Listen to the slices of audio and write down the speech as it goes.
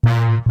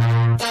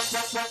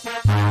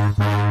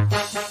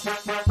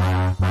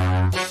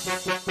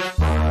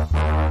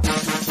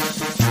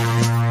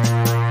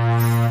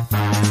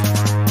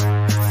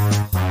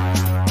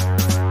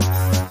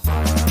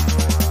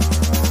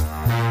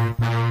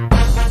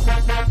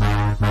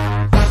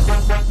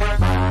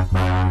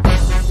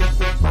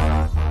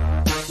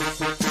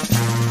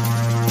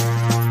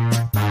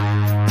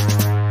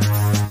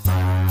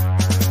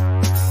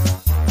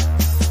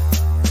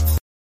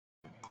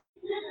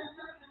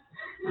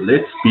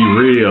Be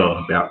real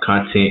about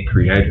content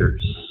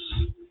creators.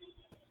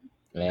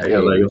 Man, Hey,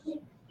 Leo.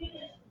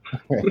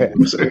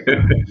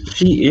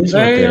 She is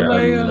right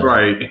there.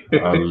 Right.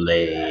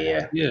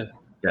 Alea. Yeah.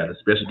 Got a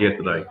special guest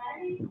today.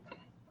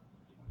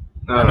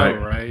 I All know,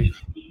 right.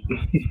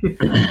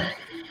 right?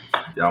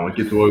 Y'all want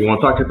to get to what we want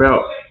to talk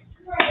about?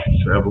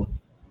 Travel.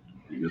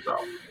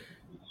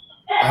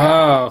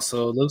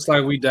 So it looks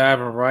like we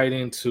diving right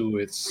into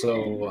it.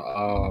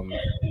 So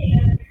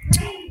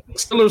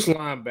Steelers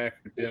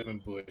linebacker Devin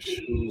Bush,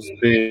 who's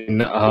been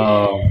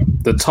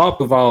the talk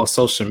of all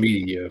social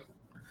media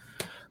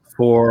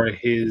for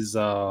his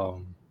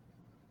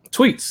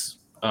tweets,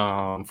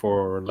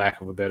 for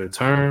lack of a better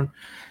term,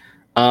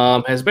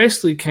 has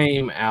basically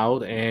came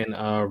out and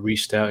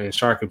reached out. And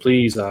Sharky,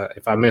 please,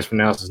 if I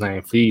mispronounce his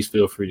name, please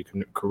feel free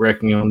to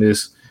correct me on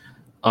this.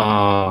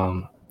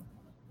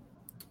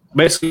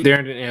 Basically,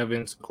 Darren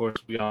Evans, of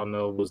course, we all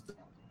know was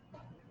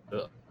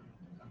the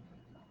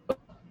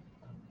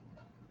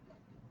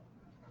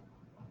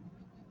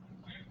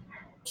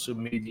social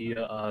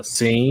media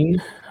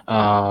scene.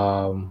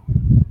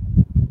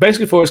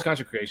 Basically, for his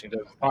content creation, he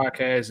does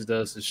podcasts, he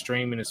does his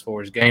streaming as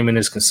far as gaming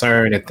is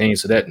concerned, and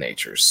things of that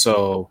nature.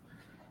 So,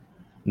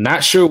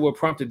 not sure what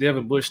prompted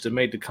Devin Bush to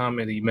make the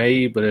comment he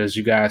made, but as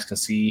you guys can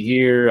see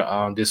here,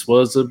 this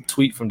was a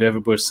tweet from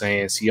Devin Bush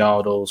saying, "See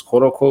all those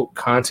quote unquote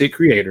content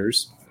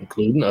creators,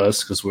 including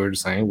us, because we're the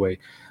same way,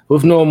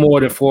 with no more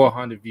than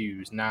 400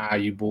 views. Nah,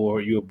 you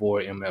bored, you a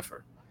bored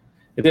MFer."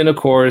 And then, of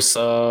course,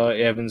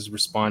 Evans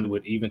responded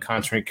with, "Even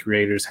content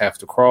creators have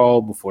to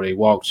crawl before they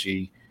walk,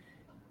 G.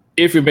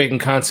 If you're making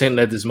content,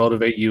 let this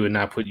motivate you and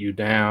not put you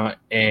down,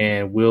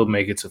 and we'll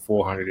make it to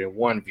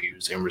 401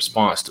 views," in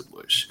response to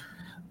Bush.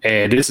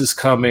 And this is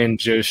coming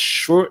just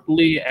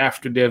shortly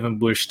after Devin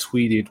Bush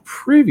tweeted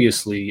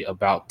previously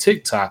about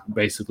TikTok,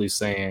 basically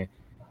saying,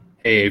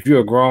 "Hey, if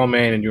you're a grown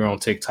man and you're on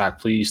TikTok,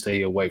 please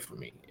stay away from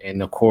me."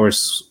 And, of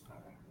course,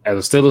 as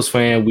a Steelers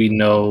fan, we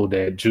know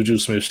that Juju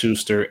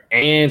Smith-Schuster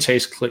and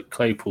Chase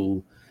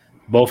Claypool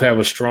both have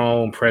a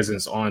strong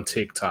presence on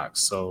TikTok.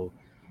 So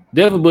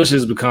Devin Bush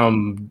has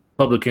become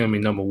public enemy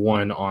number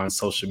one on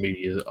social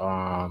media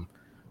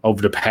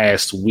over the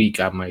past week,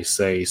 I might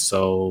say.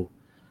 So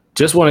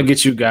just want to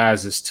get you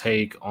guys'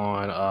 take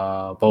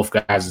on both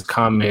guys'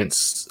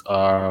 comments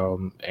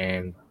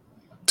and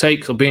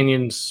take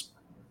opinions.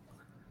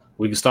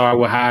 We can start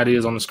with how it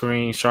is on the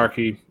screen,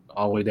 Sharky,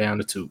 all the way down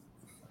to 2.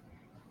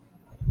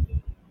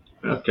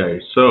 Okay,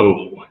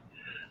 so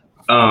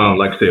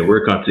like I said,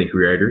 we're content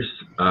creators,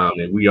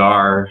 and we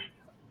are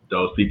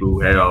those people who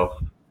have, on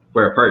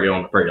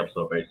a per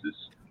episode basis,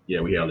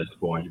 we have less than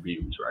 400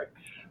 views, right?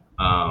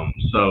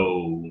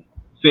 So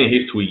seeing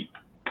his tweet,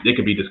 it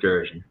could be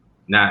discouraging,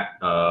 not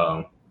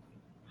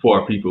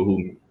for people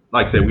who,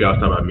 like I said, we always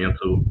talk about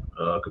mental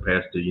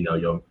capacity,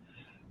 your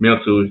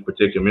mentals,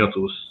 particular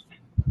mentals.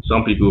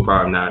 Some people who are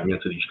probably not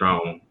mentally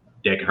strong,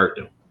 that can hurt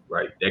them,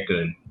 right?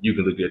 You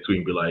can look at a tweet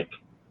and be like,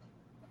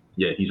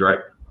 yeah, he's right.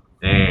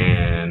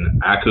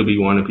 And I could be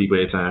one of the people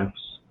at times.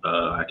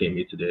 I can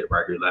admit to that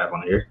right here live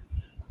on air.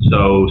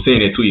 So seeing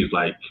that tweet is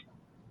like,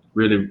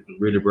 really,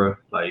 bro,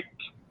 like,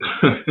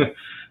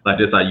 like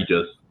that's how you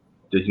just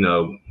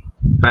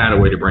find a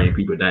way to bring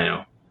people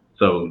down.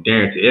 So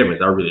Darren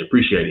Evans, I really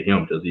appreciated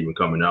him just even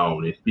coming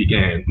on and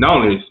speaking, not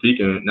only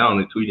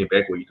tweeting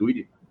back what he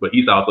tweeted, but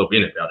he's also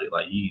been about it.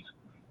 Like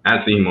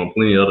I've seen him on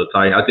plenty of other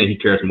Titans. I think he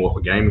cares more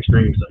for gaming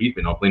streams, so he's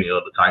been on plenty of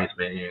other Titans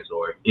fans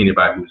or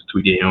anybody who's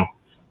tweeted him.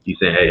 He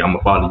said, "Hey, I'm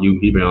gonna follow you."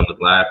 He's been on the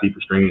live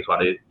people streams while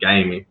they're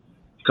gaming,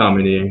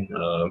 coming in.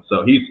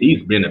 So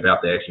he's been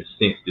about the action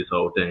since this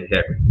whole thing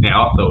happened. And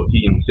also,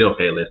 he himself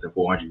had less than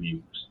 400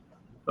 views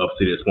up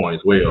to this point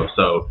as well.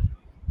 So,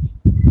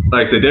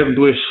 like I said, Devin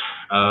Bush,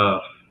 I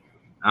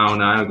don't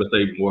know. I'm gonna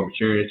say more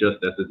mature.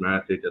 That's his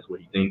mindset. That's what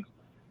he thinks.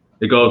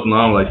 It goes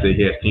along. Like I said,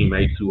 he has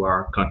teammates who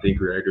are content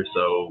creators,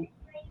 so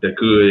that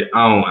could.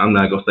 I'm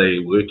not gonna say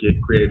it would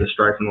create a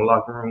strife in the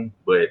locker room,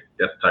 but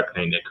that's the type of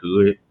thing that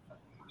could.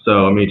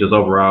 So I mean, just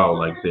overall,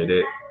 like I said,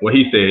 that what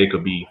he said, it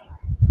could be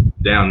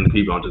down to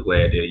people. I'm just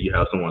glad that you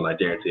have someone like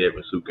Darren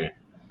Evans who can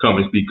come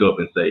and speak up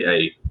and say,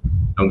 "Hey,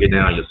 don't get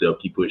down on yourself.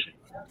 Keep pushing."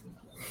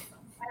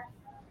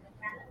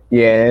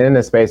 Yeah, and in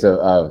the space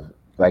of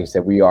like you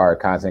said, we are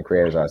content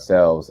creators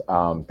ourselves.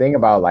 Think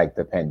about like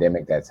the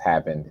pandemic that's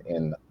happened,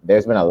 and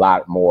there's been a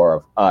lot more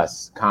of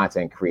us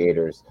content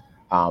creators,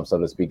 so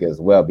to speak, as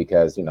well,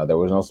 because there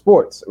was no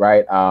sports,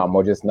 right,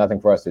 or just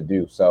nothing for us to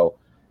do. So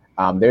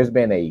there's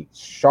been a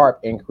sharp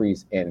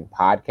increase in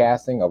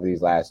podcasting over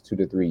these last 2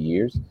 to 3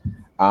 years.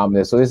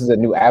 So this is a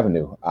new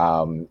avenue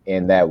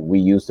in that we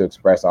use to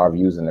express our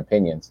views and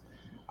opinions,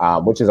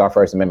 which is our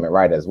First Amendment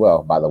right as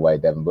well, by the way,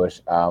 Devin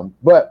Bush.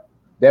 But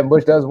Devin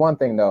Bush does one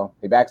thing, though.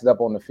 He backs it up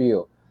on the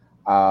field.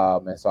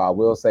 And so I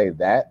will say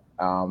that.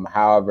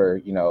 However,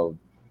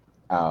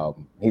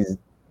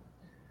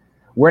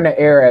 we're in an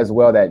era as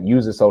well that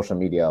uses social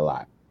media a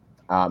lot.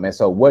 And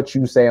so what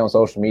you say on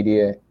social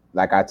media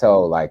like I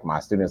tell like my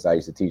students I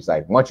used to teach,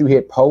 like once you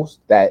hit post,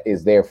 that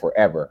is there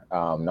forever.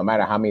 No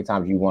matter how many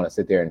times you want to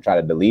sit there and try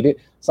to delete it,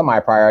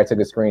 somebody probably took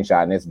a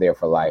screenshot and it's there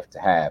for life to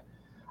have.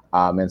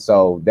 And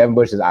so Devin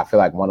Bush is, I feel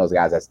like, one of those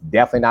guys that's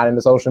definitely not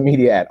into social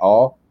media at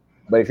all.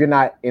 But if you're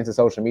not into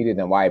social media,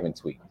 then why even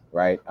tweet,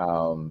 right?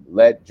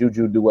 Let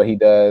Juju do what he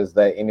does.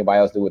 Let anybody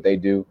else do what they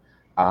do,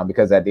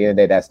 because at the end of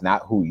the day, that's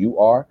not who you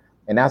are,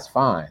 and that's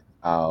fine.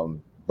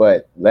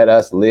 But let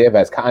us live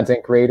as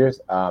content creators,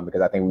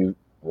 because I think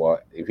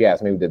if you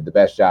ask me, we did the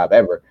best job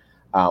ever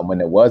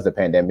when it was the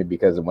pandemic,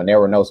 because when there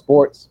were no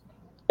sports,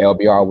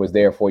 LBR was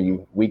there for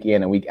you week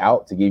in and week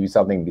out to give you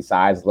something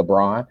besides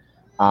LeBron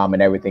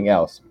and everything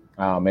else.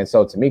 And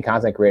so to me,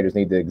 content creators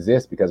need to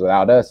exist, because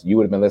without us, you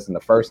would have been listening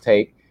to First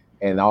Take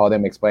and all of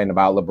them explaining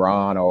about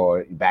LeBron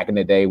or back in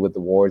the day with the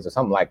Warriors or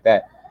something like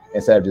that,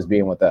 instead of just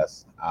being with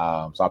us.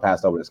 So I'll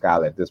pass it over to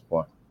Skylar at this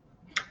point.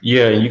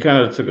 Yeah, and you kind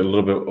of took a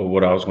little bit of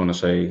what I was going to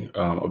say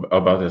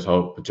about this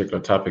whole particular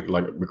topic,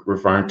 like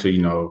referring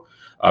to,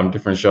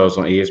 different shows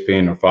on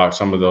ESPN or Fox,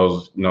 some of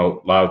those,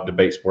 live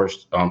debate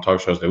sports talk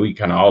shows that we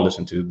kind of all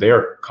listen to,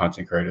 they're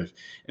content creators.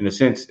 In a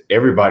sense,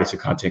 everybody's a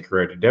content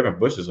creator. Devin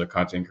Bush is a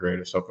content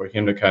creator. So for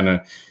him to kind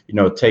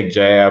of, take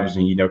jabs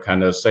and,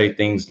 kind of say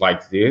things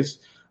like this,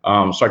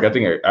 so I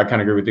think I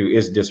kind of agree with you.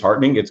 It's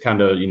disheartening. It's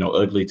kind of,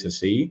 ugly to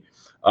see.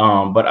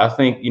 But I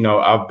think,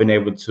 I've been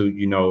able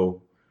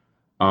to,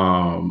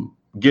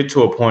 get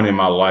to a point in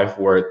my life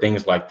where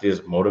things like this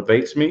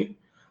motivates me.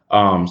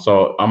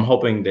 So I'm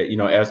hoping that,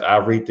 as I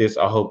read this,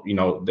 I hope,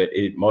 that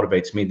it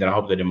motivates me. Then I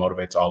hope that it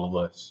motivates all of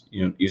us.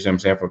 You see what I'm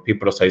saying? For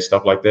people to say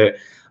stuff like that,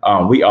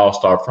 we all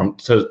start from,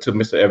 to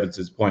Mr.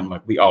 Evans's point,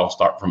 like we all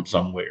start from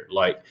somewhere.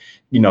 Like,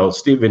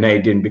 Stephen A.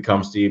 didn't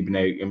become Stephen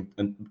A.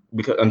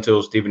 Because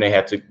until Stephen A.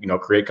 had to,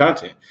 create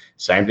content.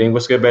 Same thing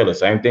with Skip Bayless.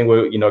 Same thing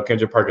with,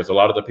 Kendrick Perkins. A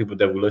lot of the people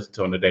that we listen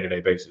to on a day-to-day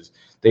basis,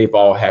 they've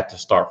all had to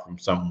start from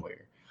somewhere.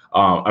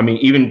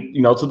 Even,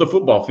 to the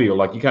football field,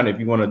 like you kind of, if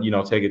you want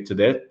to, take it to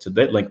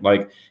that link,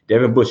 like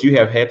Devin Bush, you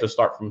have had to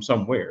start from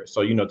somewhere.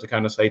 So, to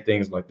kind of say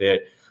things like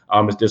that,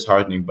 it's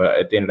disheartening. But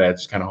at the end of that, I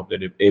just kind of hope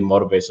that it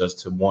motivates us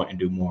to want and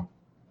do more.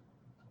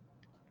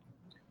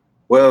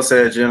 Well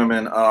said,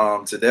 gentlemen.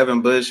 To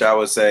Devin Bush, I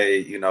would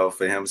say,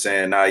 for him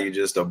saying, "Nah, you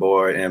just a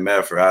bored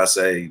MFer," I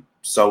say,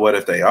 so what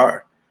if they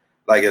are?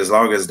 Like, as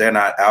long as they're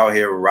not out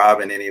here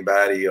robbing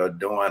anybody or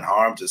doing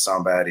harm to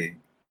somebody,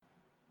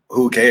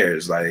 who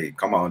cares? Like,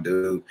 come on,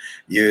 dude.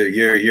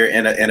 You're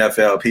in the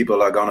NFL.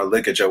 People are gonna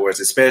look at your words,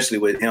 especially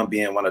with him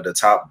being one of the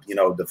top,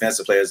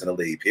 defensive players in the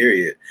league,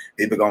 period.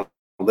 People gonna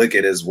look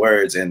at his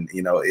words and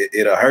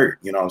it'll hurt.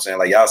 You know what I'm saying?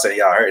 Like, y'all say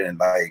y'all hurt, and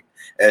like,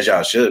 as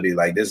y'all should be.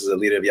 Like, this is a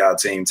leader of y'all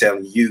team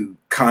telling you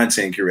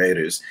content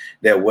creators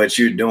that what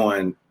you're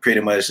doing pretty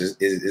much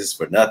is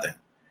for nothing.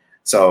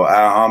 So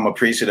I'm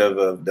appreciative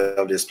of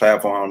this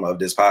platform, of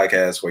this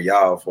podcast for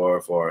y'all,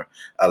 for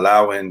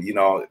allowing,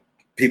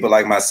 people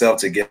like myself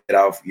to get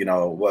off,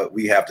 what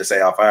we have to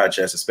say off our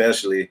chest,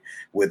 especially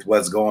with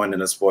what's going in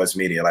the sports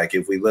media. Like,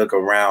 if we look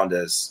around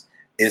us,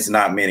 it's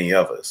not many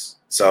of us.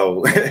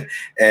 So,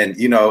 and,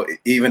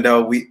 even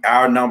though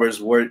our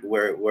numbers were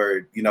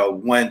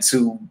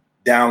 1-2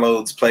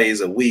 downloads,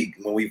 plays a week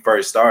when we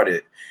first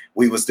started,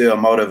 we were still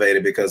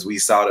motivated because we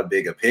saw the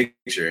bigger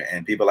picture.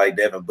 And people like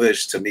Devin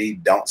Bush, to me,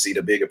 don't see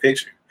the bigger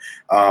picture.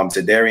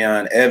 To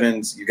Darian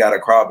Evans, you got to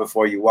crawl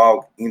before you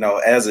walk.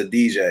 As a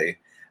DJ,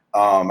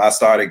 I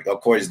started,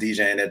 of course,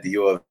 DJing at the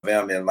U of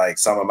M, and like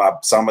some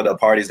of the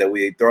parties that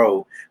we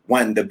throw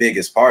weren't the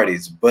biggest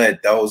parties,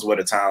 but those were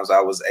the times I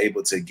was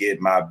able to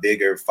get my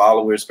bigger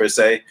followers per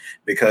se,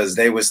 because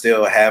they were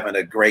still having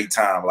a great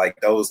time. Like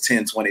those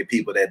 10, 20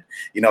 people that,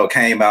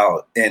 came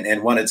out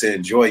and wanted to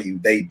enjoy you,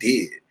 they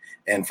did.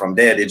 And from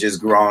that, it just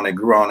grew on and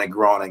grew on and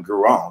grew on and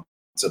grew on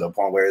to the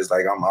point where it's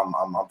like,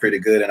 I'm pretty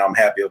good and I'm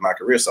happy with my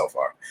career so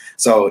far.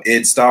 So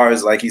it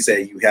starts, like you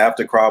said, you have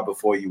to crawl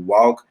before you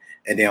walk.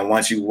 And then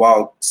once you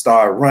walk,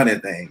 start running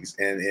things.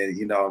 And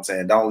you know what I'm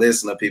saying? Don't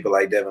listen to people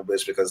like Devin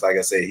Bush, because like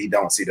I said, he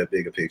don't see the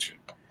bigger picture.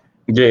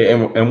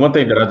 Yeah, and one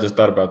thing that I just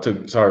thought about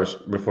too, sorry,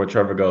 before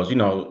Trevor goes,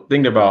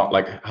 thinking about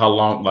like how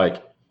long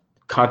like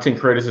content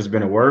creators has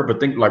been a word, but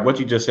think like what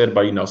you just said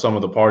about, some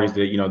of the parties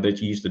that,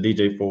 that you used to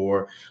DJ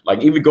for,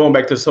 like even going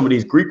back to some of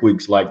these Greek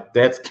weeks, like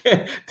that's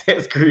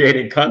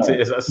creating content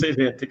as I sit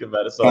here and think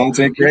about it. So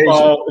content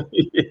creation.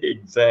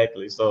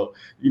 Exactly. So,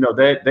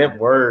 that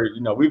word,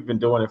 we've been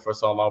doing it for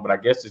so long, but I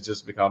guess it's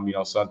just become,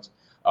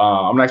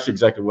 I'm not sure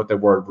exactly what that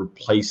word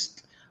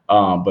replaced.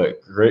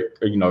 But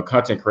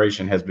content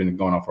creation has been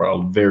going on for a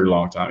very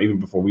long time, even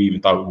before we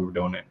even thought we were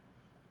doing it.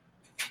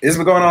 It's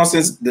been going on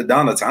since the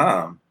dawn of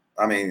time.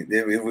 I mean,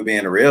 if we're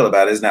being real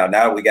about it,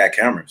 now we got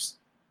cameras.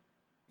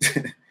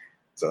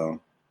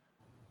 So.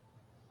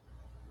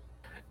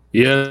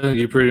 Yeah,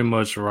 you're pretty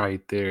much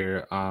right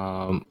there.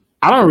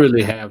 I don't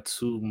really have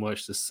too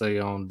much to say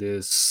on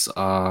this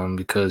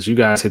because you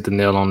guys hit the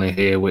nail on the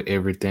head with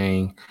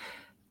everything.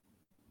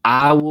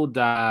 I will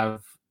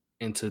dive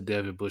into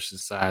Devin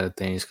Bush's side of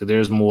things because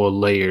there's more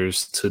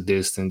layers to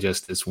this than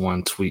just this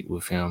one tweet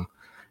with him.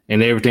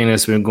 and everything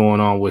that's been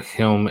going on with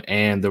him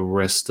and the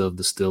rest of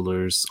the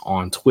Steelers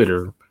on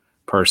Twitter,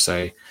 per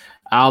se.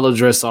 I'll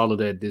address all of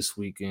that this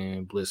week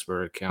in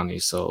Blitzburg County,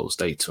 so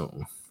stay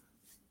tuned.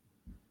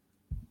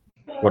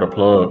 What a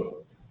plug.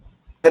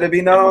 Let it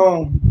be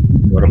known.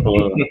 What a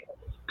plug.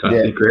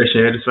 Content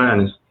creation at its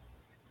finest.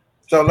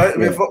 So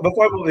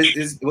before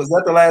was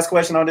that the last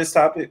question on this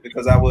topic?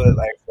 Because I would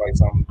like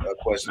a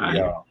question to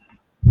y'all.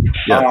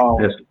 Yeah,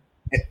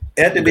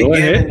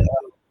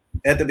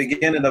 at the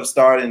beginning of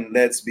starting,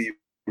 let's be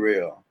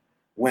real,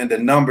 when the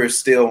numbers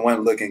still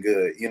weren't looking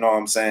good, you know what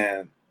I'm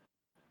saying?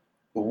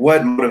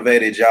 What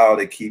motivated y'all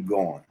to keep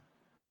going?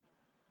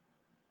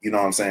 You know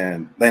what I'm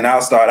saying? Then I'll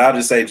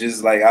just say,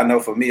 just like, I know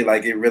for me,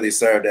 like, it really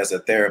served as a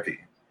therapy.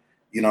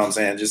 You know what I'm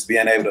saying? Just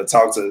being able to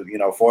talk to,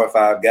 4 or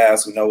 5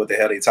 guys who know what the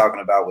hell they're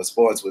talking about with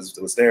sports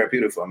was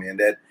therapeutic for me. And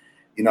that,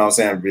 you know what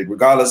I'm saying,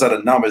 regardless of the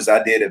numbers,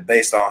 I did it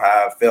based on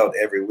how I felt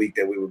every week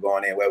that we were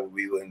going in, whether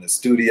we were in the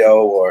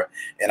studio or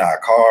in our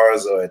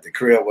cars or at the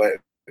crib, at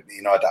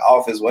the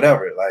office,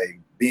 whatever. Like,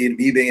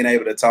 being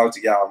able to talk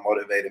to y'all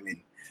motivated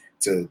me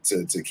to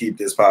keep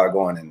this pod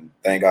going, and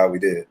thank God we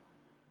did.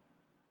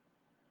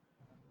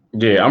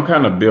 Yeah, I'm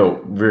kind of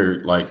built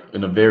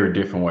in a very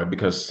different way,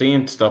 because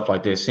seeing stuff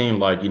like that seemed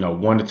like,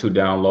 1 to 2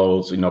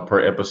 downloads,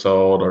 per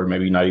episode, or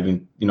maybe not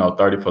even,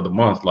 30 for the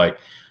month. Like,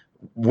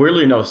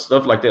 really,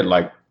 stuff like that,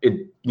 like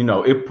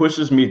it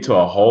pushes me to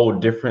a whole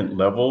different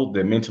level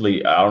that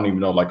mentally I don't even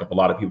know, like, if a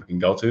lot of people can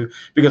go to,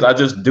 because I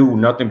just do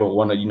nothing but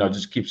want to,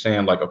 just keep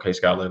saying, like, okay,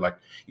 Skylar, like,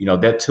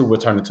 that 2 will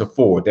turn into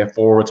 4, that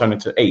 4 will turn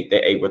into 8,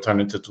 that 8 will turn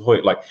into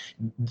 12. Like,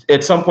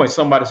 at some point,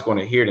 somebody's going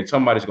to hear it and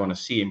somebody's going to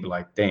see it and be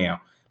like, damn.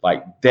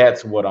 Like,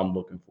 that's what I'm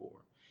looking for.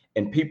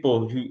 And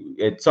people who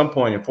at some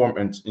point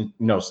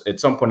at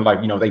some point,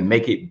 like, they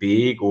make it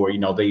big, or,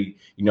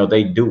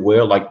 they do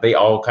well. Like, they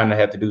all kind of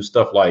have to do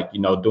stuff like,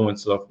 doing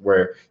stuff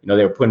where, they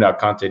were putting out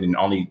content and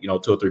only, 2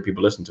 or 3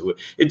 people listen to it.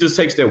 It just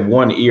takes that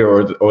one ear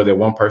or that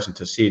one person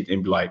to see it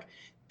and be like,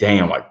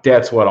 damn, like,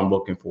 that's what I'm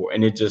looking for.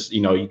 And it just,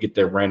 you get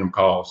that random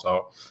call.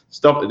 So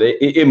stuff,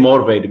 it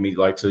motivated me,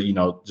 like, to,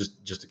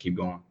 just to keep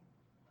going.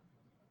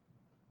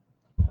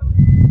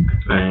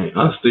 Man,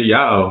 honestly,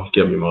 y'all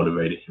kept me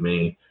motivated. I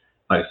mean,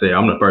 like I say,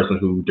 I'm the person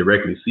who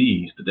directly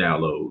sees the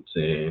downloads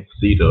and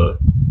see the,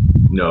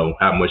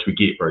 how much we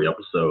get per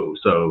episode.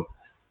 So,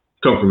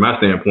 coming from my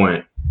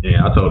standpoint, and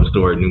I told the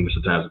story numerous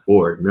times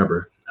before.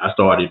 Remember, I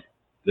started,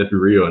 let's be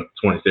real, in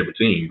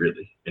 2017,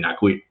 really, and I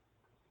quit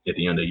at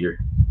the end of the year.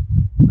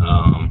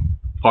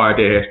 Part of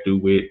that has to do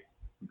with,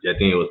 that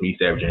thing was me,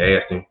 Savage, and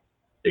Aston.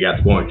 It got to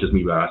the point just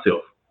me by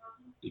myself,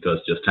 because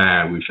just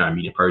time, we were trying to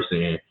meet in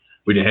person, and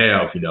we didn't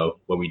have,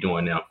 what we're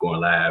doing now,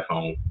 going live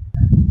on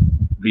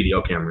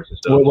video cameras and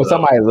stuff. Was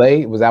somebody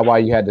late? Was that why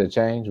you had to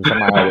change? Was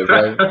somebody always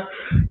late?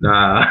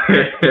 Nah,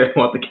 it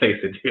wasn't the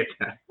case at that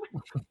time.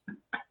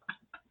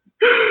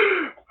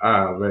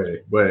 Oh, man.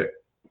 But,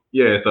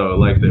 yeah, so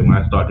like I said, when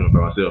I started doing it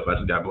by myself, I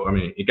just got bored. I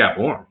mean, it got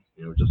boring.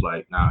 It was just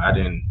like, I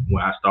didn't,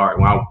 when I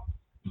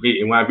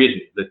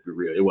visioned it, let's be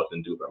real, it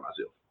wasn't to do it by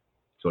myself.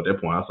 So at that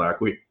point, I started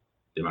quit.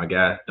 Then my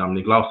guy,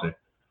 Dominic Lawson,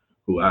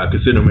 who I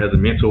consider him as a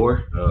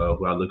mentor,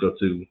 who I look up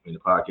to in the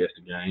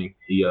podcasting game.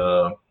 He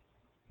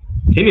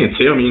didn't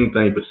tell me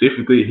anything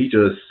specifically.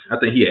 I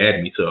think he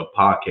added me to a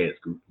podcast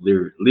group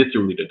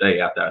literally the day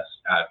after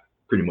I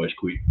pretty much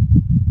quit.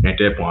 And at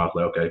that point, I was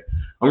like, okay,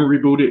 I'm gonna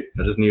reboot it.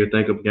 I just need to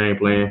think of a game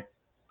plan.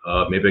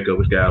 Maybe I go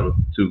with Skylar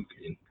too,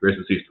 and the rest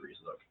is history.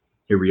 So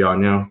here we are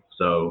now.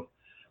 So,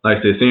 like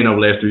I said, seeing over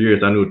the last 3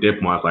 years, I knew at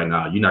that point, I was like,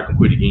 nah, you're not gonna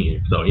quit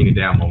again. So any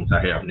down moments I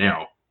have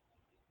now,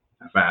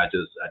 I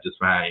just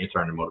find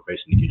internal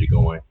motivation to get it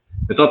going.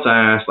 And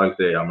sometimes, like I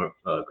said, I'm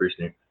a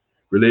Christian.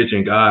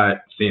 Religion, God,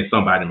 sends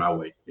somebody my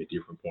way at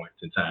different points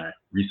in time.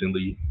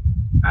 Recently,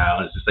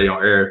 I was to say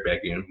on air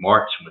back in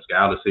March when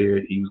Skylar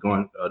said he was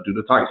going to do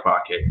the Titans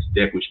podcast.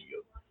 That pushed me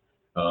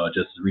up.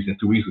 Just recent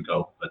 2 weeks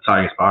ago, a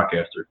Titans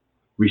podcaster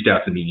reached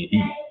out to me and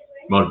he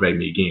motivated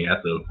me again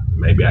after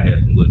maybe I had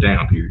some little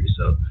down periods.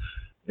 So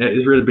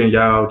it's really been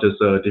y'all, just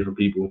different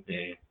people,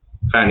 and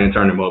finding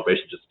internal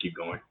motivation just to keep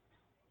going.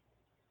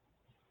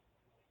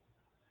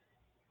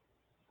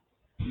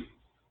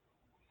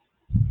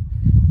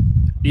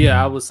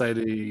 Yeah, I would say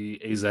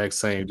the exact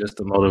same, just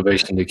the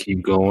motivation to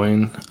keep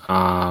going.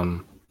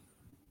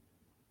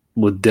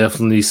 Would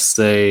definitely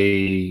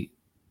say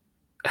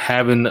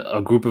having a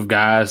group of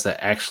guys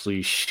that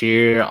actually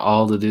share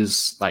all of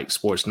this like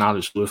sports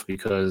knowledge with,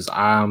 because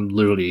I'm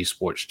literally a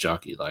sports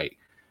junkie. Like,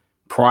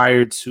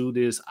 prior to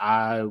this,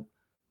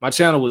 my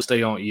channel would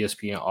stay on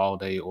ESPN all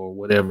day or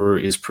whatever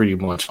is pretty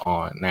much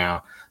on.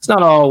 Now, it's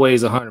not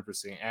always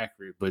 100%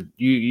 accurate, but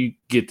you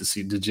get to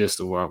see the gist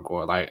of where I'm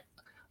going. Like,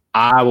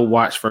 I would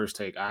watch First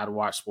Take. I'd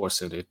watch Sports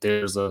Center. If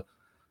there's a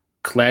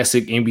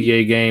classic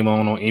NBA game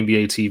on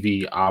NBA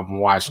TV, I'm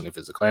watching. If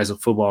it's a classic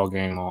football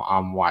game on,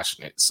 I'm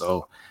watching it.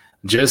 So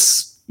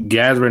just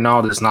gathering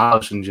all this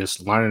knowledge and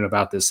just learning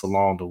about this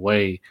along the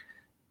way,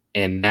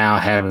 and now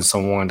having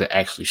someone to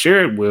actually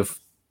share it with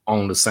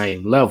on the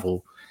same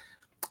level,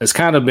 it's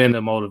kind of been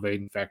a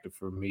motivating factor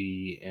for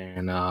me,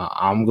 and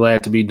I'm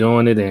glad to be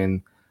doing it.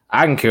 And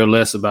I can care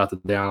less about the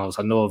downloads.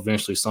 I know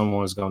eventually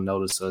someone's going to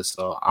notice us,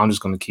 so I'm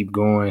just going to keep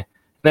going.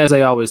 And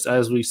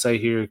as we say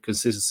here,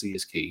 consistency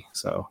is key.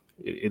 So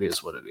it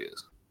is what it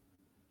is.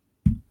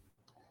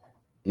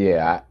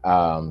 Yeah.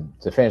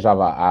 To finish off,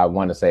 I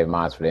want to save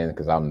mine for the end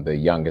because I'm the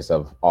youngest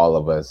of all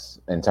of us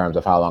in terms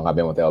of how long I've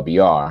been with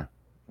LBR.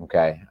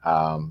 Okay.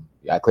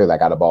 I clearly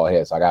got a bald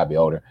head, so I gotta be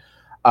older.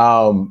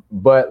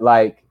 But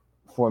like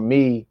for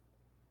me,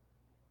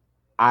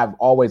 I've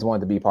always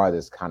wanted to be part of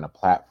this kind of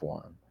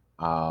platform.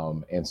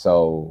 And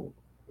so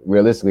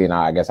realistically, and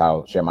I guess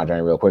I'll share my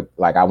journey real quick.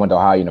 Like I went to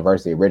Ohio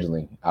University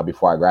originally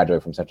before I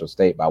graduated from Central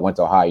State, but I went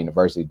to Ohio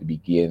University to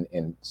begin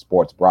in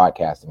sports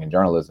broadcasting and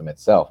journalism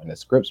itself in the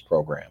Scripps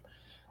program.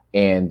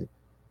 And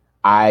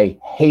I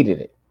hated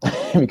it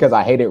because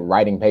I hated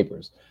writing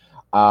papers.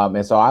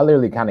 And so I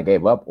literally kind of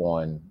gave up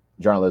on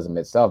journalism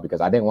itself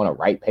because I didn't want to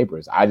write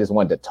papers. I just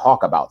wanted to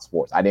talk about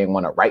sports. I didn't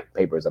want to write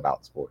papers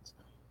about sports.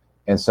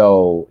 And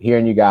so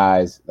hearing you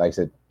guys, like I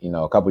said,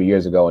 a couple of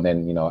years ago, and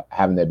then,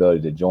 having the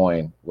ability to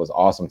join was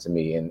awesome to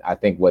me. And I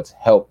think what's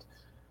helped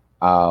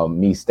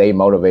me stay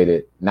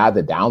motivated, not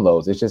the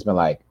downloads, it's just been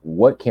like,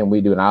 what can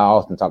we do? And I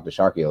often talk to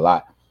Sharky a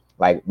lot.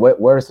 Like, what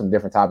are some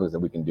different topics that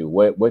we can do?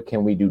 What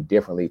can we do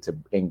differently to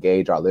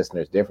engage our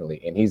listeners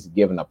differently? And he's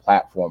given a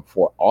platform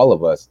for all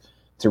of us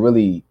to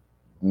really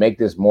make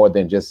this more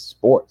than just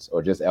sports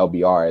or just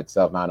LBR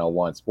itself,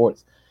 901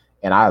 Sports.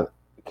 And I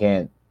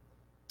can't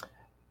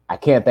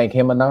thank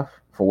him enough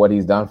for what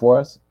he's done for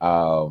us,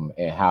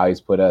 and how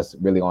he's put us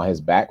really on his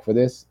back for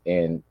this.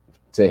 And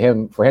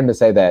for him to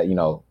say that,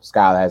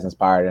 Skylar has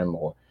inspired him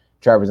or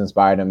Trevor's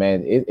inspired him,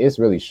 man, it's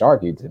really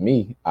Sharky to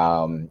me,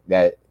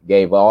 that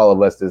gave all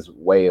of us this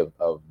way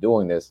of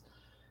doing this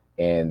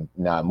and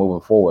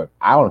moving forward.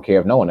 I don't care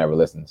if no one ever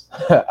listens.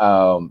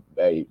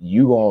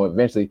 You going to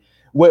eventually,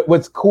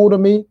 what's cool to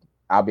me,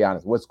 I'll be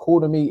honest, what's cool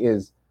to me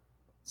is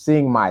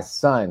seeing my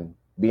son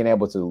being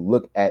able to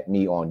look at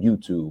me on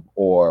YouTube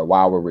or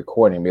while we're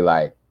recording, be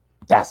like,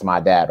 that's my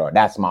dad, or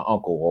that's my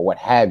uncle, or what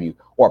have you,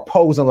 or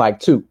posing like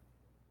two.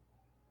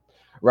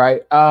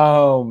 Right.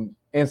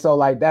 And so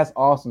like, that's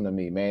awesome to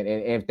me, man.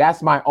 And if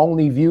that's my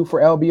only view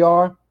for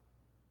LBR,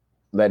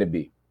 let it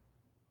be.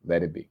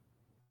 Let it be.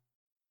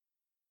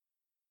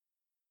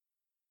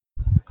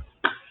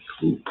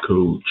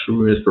 Cool.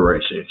 True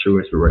inspiration.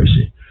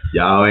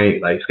 Y'all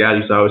ain't, like Scott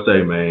used to always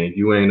say, man,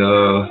 you ain't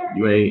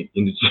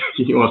in the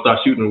gym. You want to start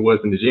shooting the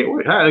what's in the gym.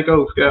 Wait, how'd it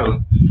go, Scott?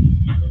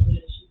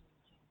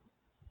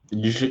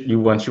 You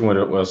went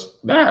it was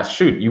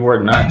shoot. You were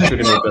not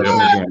shooting at the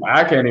gym.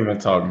 I can't even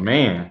talk,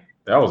 man.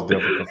 That was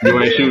difficult.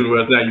 You ain't shooting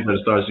what's now, you better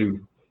start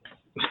shooting.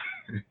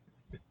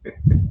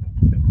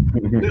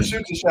 Just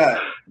shoot the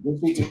shot.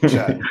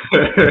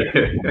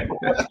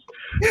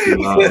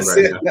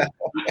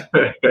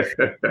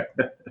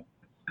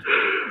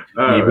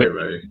 All right,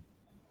 man.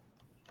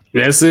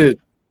 That's it.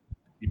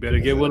 You better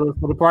get with us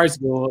for the price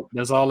go up.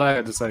 That's all I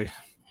had to say.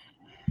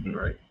 All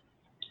right.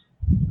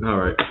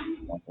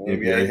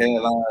 NBA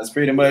headlines.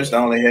 Pretty much the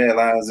only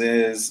headlines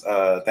is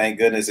thank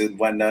goodness it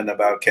wasn't nothing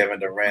about Kevin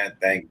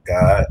Durant. Thank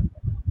God.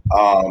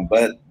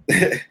 But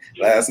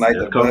last night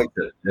that's coming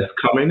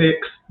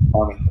next.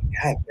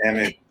 God damn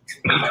it.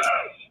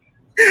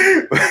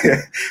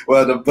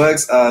 Well, the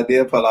Bucks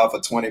did pull off a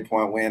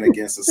 20-point win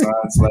against the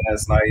Suns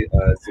last night.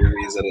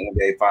 Series of the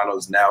NBA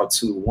Finals now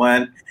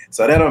 2-1.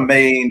 So that'll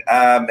mean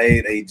I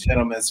made a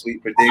gentleman's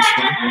sweep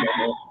prediction.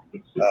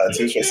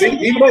 See,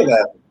 even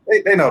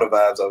they know the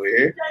vibes over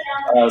here.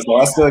 So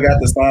I still got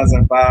the Suns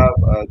in 5.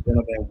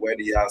 Gentlemen, where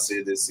do y'all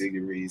see this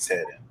series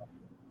heading?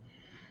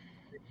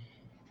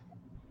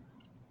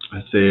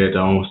 I said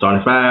on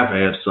starting 5, I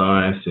have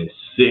Suns in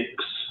 6.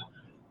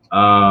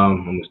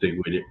 I'm gonna stick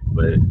with it,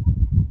 but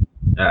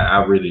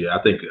I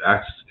think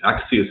I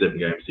could see a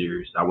 7-game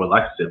series. I would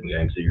like a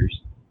 7-game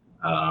series.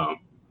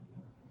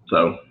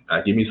 So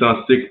give me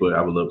Suns 6, but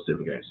I would love a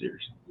 7-game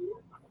series.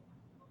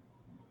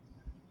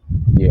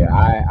 Yeah,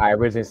 I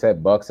originally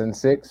said Bucks in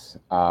 6.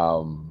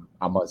 I'm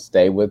gonna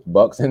stay with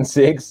Bucks in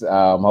 6.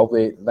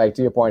 Hopefully, like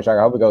to your point, Shark,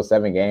 I hope it goes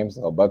 7 games,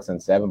 so Bucks in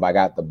 7. But I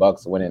got the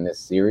Bucks winning this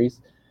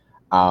series.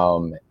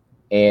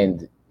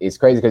 And it's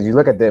crazy because you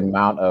look at the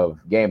amount of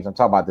games. I'm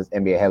talking about this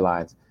NBA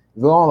headlines. If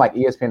you go on like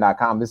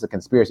ESPN.com, this is a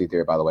conspiracy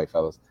theory, by the way,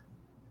 fellas.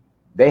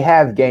 They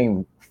have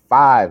game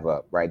 5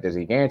 up, right? There's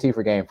a guarantee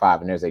for game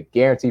 5, and there's a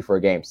guarantee for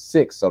game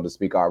 6, so to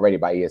speak, already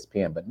by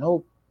ESPN. But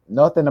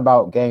nothing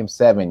about game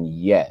 7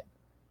 yet,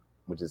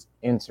 which is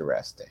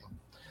interesting.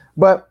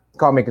 But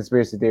call me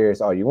conspiracy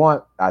theorist all you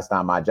want. That's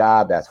not my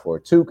job. That's for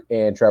Took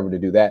and Trevor to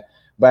do that.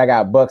 But I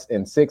got Bucks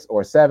in 6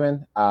 or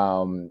 7,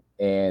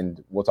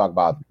 and we'll talk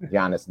about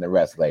Giannis and the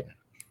rest later.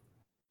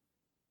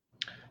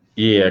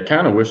 Yeah, I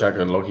kind of wish I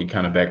could low-key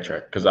kind of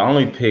backtrack because I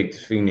only picked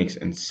Phoenix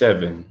in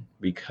 7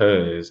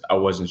 because I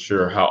wasn't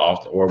sure how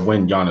often or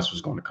when Giannis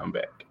was going to come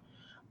back.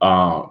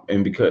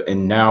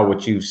 And now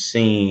what you've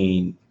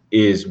seen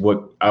is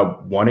what I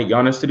wanted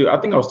Giannis to do. I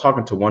think I was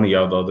talking to one of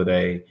y'all the other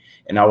day,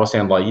 and I was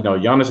saying, like,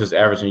 Giannis is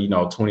averaging,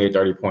 28,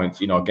 30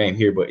 points, a game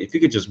here. But if he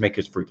could just make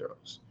his free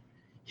throws,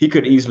 he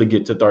could easily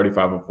get to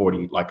 35 or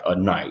 40 like a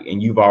night.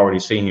 And you've already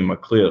seen him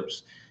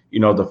eclipse, the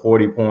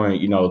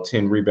 40-point,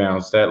 10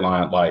 rebounds stat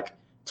line like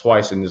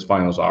twice in this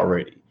finals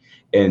already.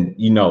 And,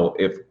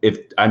 if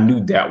I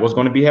knew that was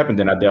going to be happening,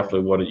 then I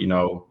definitely would have,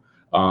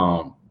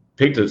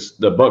 picked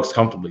the Bucks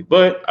comfortably,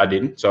 but I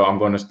didn't. So I'm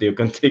going to still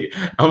continue.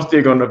 I'm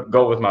still going to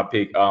go with my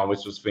pick,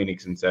 which was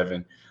Phoenix in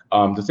 7.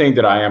 The thing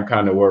that I am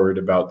kind of worried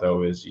about,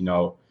 though, is,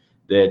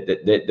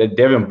 that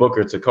Devin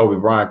Booker to Kobe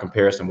Bryant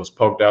comparison was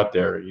poked out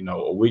there,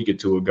 a week or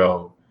two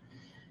ago.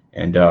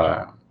 And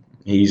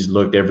he's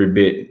looked every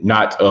bit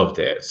not of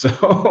that.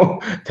 So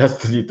that's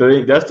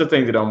the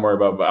thing that I'm worried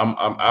about. But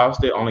I'll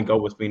still only go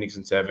with Phoenix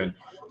in 7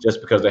 just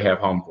because they have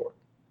home court.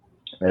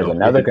 There's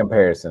another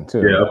comparison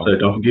too. Yeah, I'll say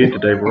don't forget to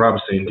David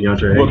Robinson,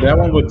 DeAndre. Well, that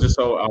one was just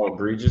so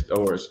egregious,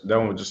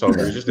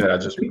 that I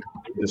just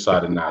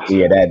decided not to.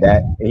 Yeah,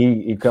 that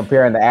he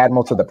comparing the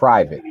Admiral to the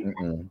Private.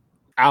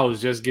 I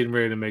was just getting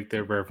ready to make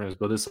that reference,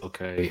 but it's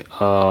okay.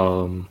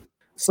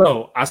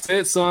 So I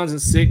said Suns in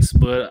 6,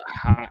 but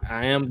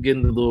I am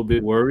getting a little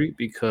bit worried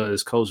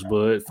because Coach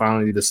Bud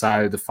finally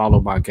decided to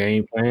follow my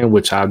game plan,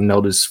 which I've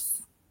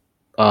noticed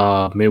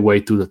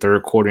midway through the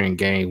third quarter in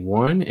game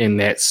 1, and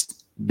that's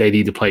they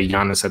need to play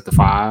Giannis at the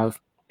 5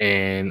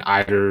 and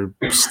either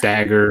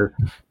stagger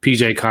Pat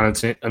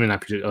Connaughton,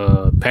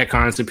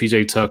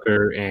 PJ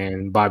Tucker,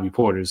 and Bobby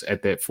Portis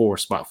at that 4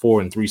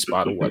 and 3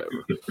 spot or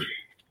whatever.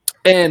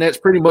 And that's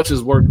pretty much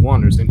has worked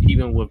wonders. And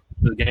even with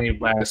the game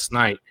last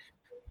night,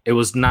 it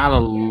was not a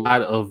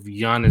lot of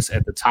Giannis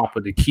at the top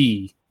of the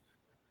key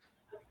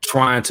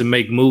trying to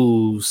make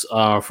moves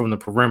from the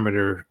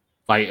perimeter.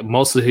 Like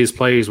most of his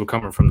plays were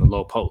coming from the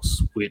low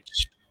post,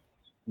 which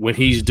when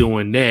he's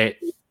doing that,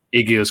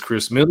 it gives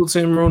Chris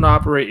Middleton room to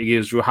operate. It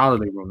gives Drew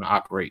Holiday room to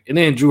operate. And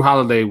then Drew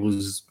Holiday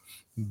was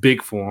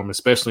big for him,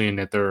 especially in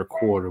that third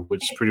quarter,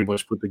 which pretty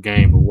much put the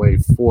game away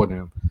for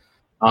them.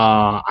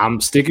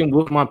 I'm sticking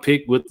with my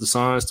pick with the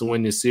Suns to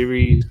win this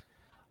series.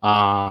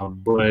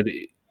 But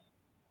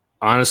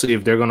honestly,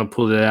 if they're going to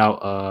pull it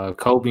out,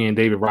 Kobe and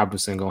David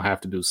Robinson going to have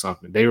to do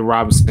something. David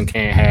Robinson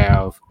can't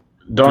have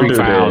Don't do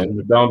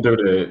that.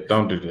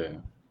 Don't do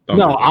that.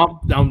 No,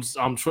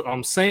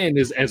 I'm saying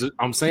this as a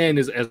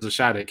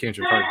shot at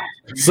Kendrick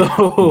Perkins. So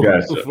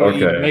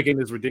gotcha. Making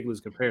this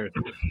ridiculous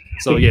comparison.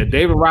 So yeah,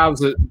 David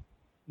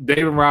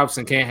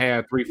Robinson can't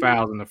have 3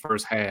 fouls in the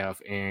first half,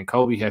 and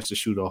Kobe has to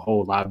shoot a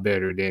whole lot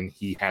better than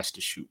he has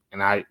to shoot.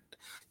 And I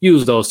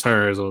use those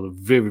terms or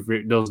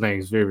those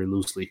names very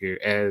loosely here,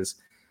 as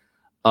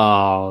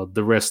the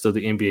rest of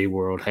the NBA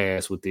world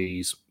has with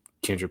these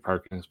Kendrick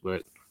Perkins.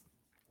 But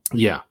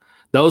yeah.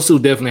 Those two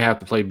definitely have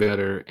to play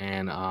better,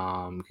 and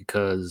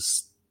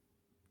because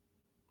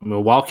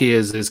Milwaukee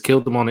has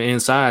killed them on the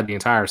inside the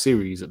entire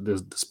series,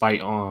 despite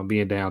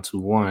being down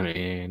 2-1.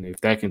 And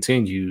if that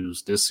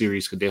continues, this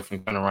series could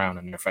definitely turn around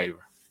in their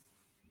favor.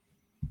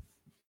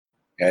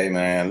 Hey,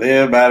 man,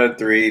 live by the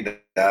 3,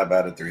 die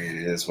by the 3.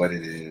 It is what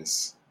it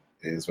is.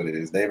 It is what it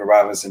is. David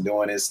Robinson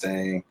doing his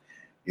thing.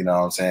 You know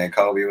what I'm saying?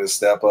 Kobe will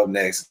step up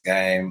next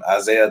game.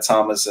 Isaiah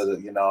Thomas,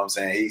 you know what I'm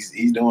saying?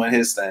 He's doing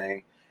his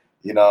thing.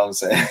 You know what I'm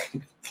saying?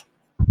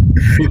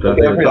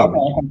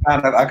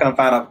 I couldn't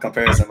find a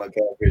comparison with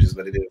Cal Bridges,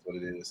 but it is what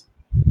it is.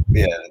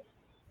 Yeah,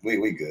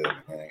 we good,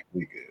 man.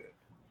 We good.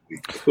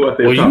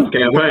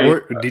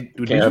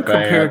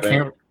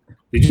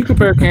 Did you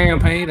compare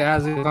campaign to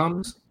Isaiah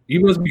Thomas? You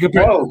must be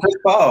comparing. Chris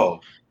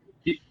Paul.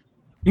 You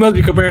must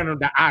be comparing them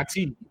to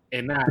IT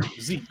and not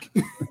Zeke.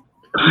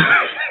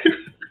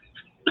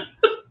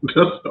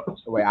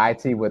 Wait,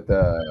 IT with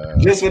the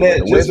just for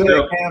that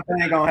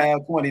campaign gonna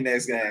have 20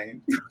 next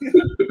game.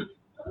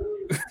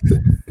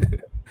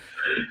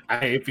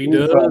 If he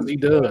does, he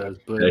does.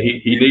 But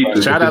he needs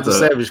to shout out to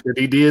Savage because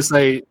he did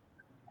say.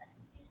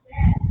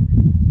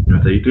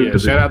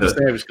 Shout out to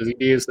Savage because he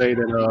did say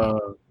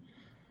that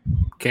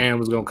Cam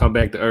was gonna come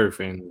back to earth,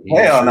 and he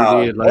hell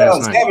no. Did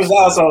last night. Savage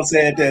also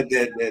said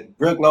that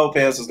Brook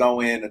Lopez was gonna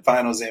win the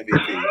Finals MVP.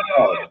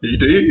 He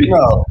did.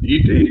 No, he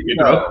did. You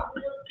know.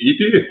 He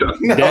did.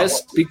 No.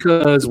 That's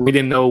because we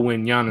didn't know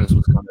when Giannis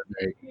was coming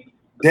back.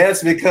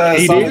 That's because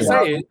he didn't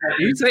say it.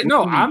 He said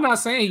no. I'm not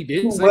saying he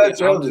didn't say it.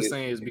 I'm just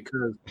saying it's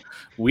because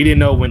we didn't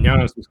know when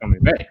Giannis was coming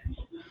back.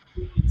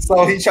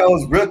 So he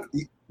chose Brook.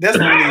 That's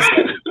what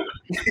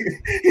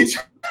he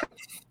said.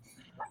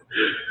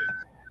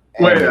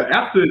 Well,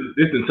 after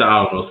listening to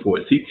all those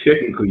sports, he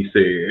technically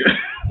said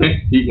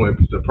he wouldn't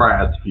be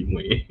surprised if he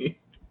win.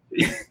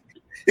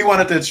 He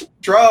wanted to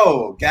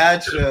troll.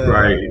 Gotcha.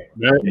 Right.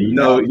 You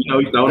know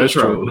he's on the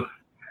troll.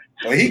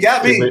 Well, he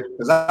got me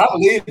because I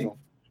believe him.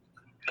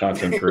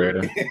 Content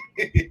creator.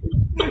 Hey,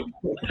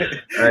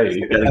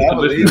 you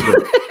gotta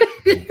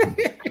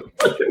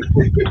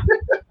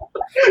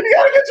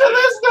get your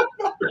list up.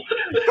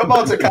 Come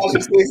on,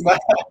 Tekashi 6.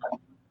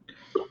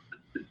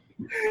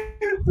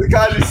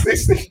 Tekashi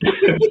 60.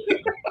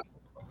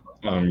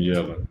 I'm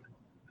yelling.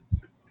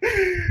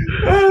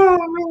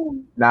 Oh,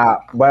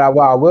 Now, but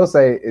what I will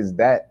say is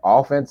that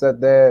offense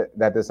that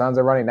the Suns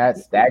are running, that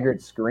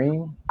staggered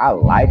screen, I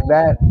like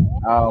that.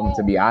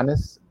 To be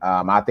honest,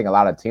 I think a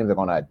lot of teams are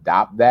going to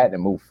adopt that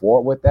and move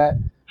forward with that.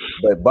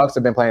 But Bucks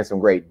have been playing some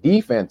great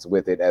defense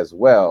with it as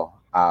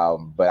well.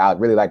 But I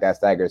really like that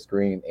staggered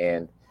screen,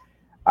 and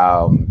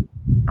I'm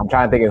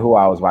trying to think of who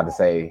I was about to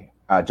say.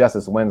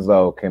 Justice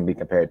Winslow can be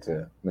compared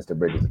to Mr.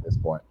 Bridges at this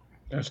point.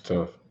 That's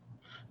tough.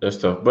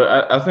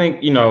 But I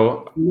think, we've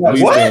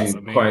What?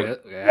 been quite.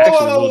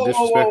 Actually, a little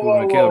disrespectful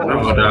to Mikael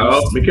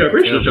Bridges. Mikael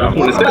Bridges dropped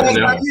 27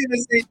 now. I need to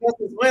see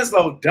Justice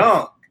Winslow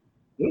dunk.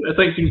 I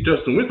think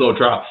Justin Winslow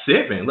dropped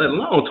 7, let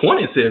alone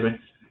 27.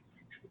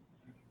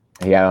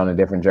 He had on a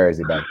different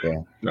jersey back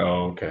then.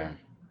 Oh, okay.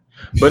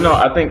 But no,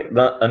 I think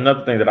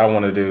another thing that I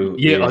want to do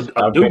is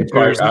I've been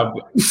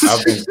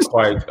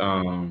quite.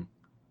 Can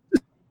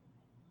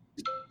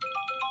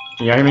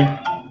you hear me?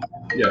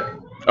 Yeah.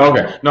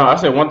 Okay. No, I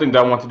said one thing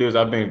that I want to do is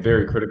I've been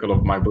very critical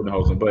of Mike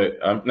Budenholzer, but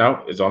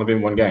no, it's only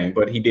been one game.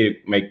 But he did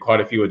make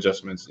quite a few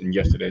adjustments in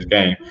yesterday's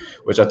game,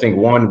 which I think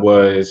one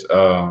was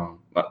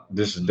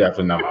this is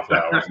definitely not my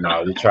flowers.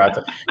 No, he tried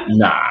to.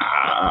 Nah,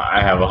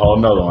 I have a whole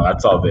nother one. I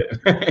saw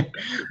that.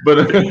 but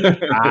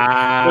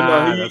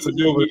no, that's a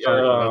good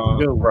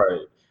one.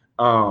 Right.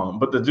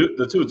 But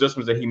the two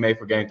adjustments that he made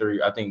for Game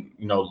 3, I think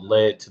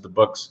led to the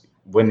Bucks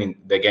winning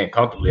that game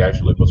comfortably.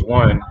 Actually, was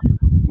one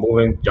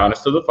moving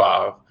Giannis to the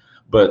 5.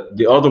 But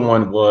the other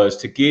one was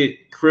to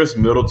get Chris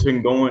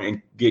Middleton going and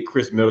get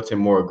Chris Middleton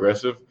more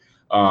aggressive.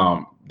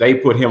 They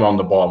put him on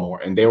the ball more,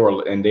 and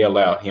they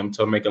allowed him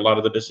to make a lot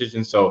of the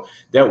decisions. So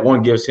that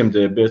one gives him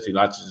the ability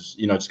not to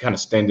just kind of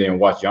stand there and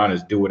watch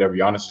Giannis do whatever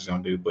Giannis is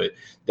going to do, but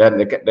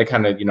that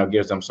kind of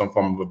gives them some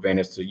form of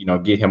advantage to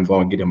get him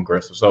going, get him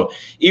aggressive. So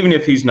even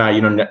if he's not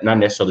not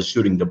necessarily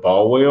shooting the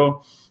ball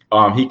well,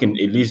 he can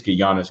at least get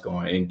Giannis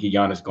going and get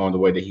Giannis going the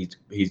way that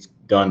he's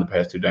done the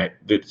past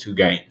two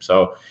games.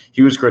 So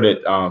huge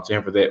credit to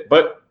him for that.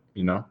 But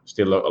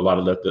still a lot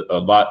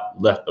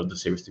left of the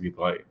series to be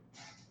played.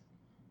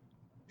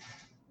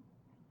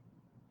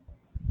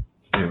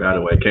 And by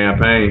the way,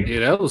 campaign.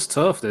 Yeah, that was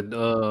tough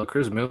that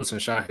Chris Middleton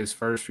shot his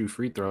first few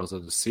free throws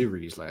of the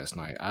series last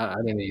night. I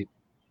didn't even.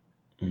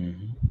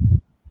 Mm-hmm.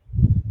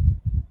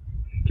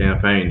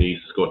 Campaign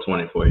needs to score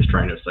 20 for his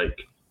trainer's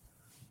sake.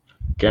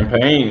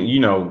 Campaign,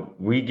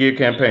 we give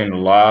Campaign a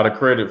lot of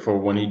credit for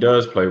when he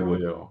does play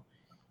well.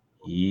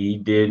 He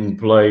didn't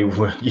play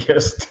well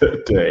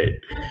yesterday.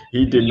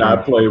 He did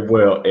not play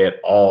well at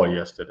all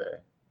yesterday.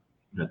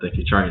 I think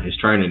his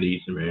training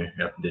needs him, man.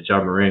 After the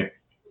Ja Morant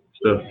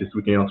stuff this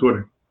weekend on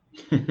Twitter.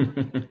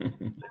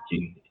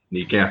 You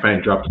need Campaign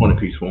to drop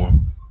 20-piece for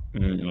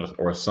him.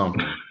 Or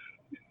something.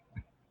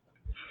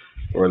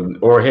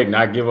 Or heck,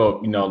 not give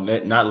up, not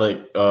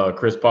let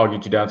Chris Paul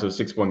get you down to a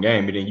 6-point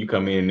game, and then you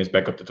come in and it's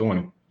back up to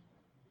 20.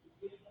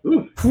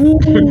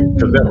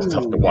 Because that was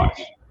tough to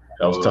watch.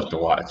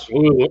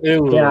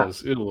 It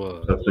was. It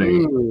was. I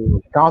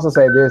can also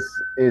say this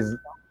is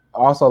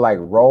also like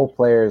role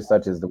players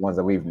such as the ones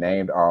that we've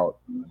named are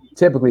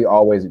typically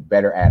always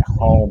better at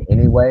home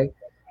anyway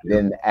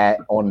than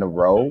on the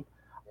road.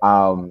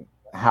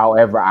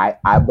 However,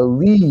 I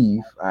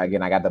believe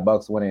again I got the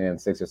Bucks winning in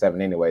 6 or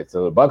 7 anyway,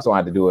 so the Bucks don't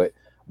have to do it.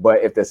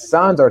 But if the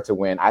Suns are to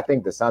win, I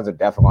think the Suns are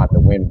definitely going to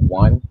have to win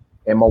one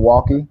in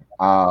Milwaukee.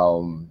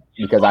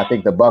 Because I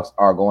think the Bucks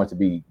are going to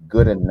be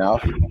good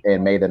enough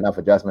and made enough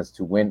adjustments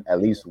to win at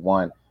least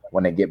one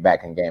when they get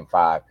back in Game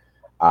 5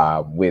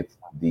 with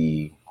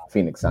the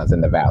Phoenix Suns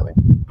in the Valley.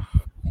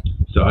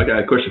 So I got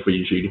a question for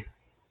you, Sheedy.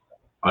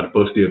 Are the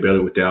Bucks still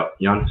better without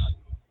Giannis?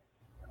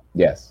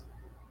 Yes.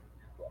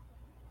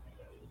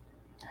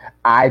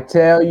 I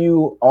tell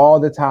you all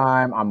the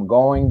time, I'm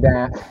going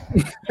down.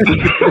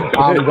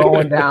 I'm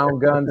going down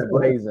guns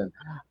blazing.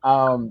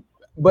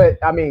 But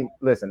I mean,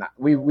 listen,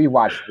 we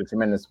watched the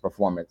tremendous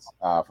performance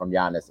from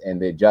Giannis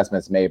and the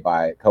adjustments made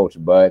by Coach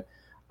Bud.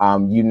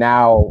 It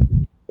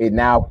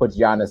now puts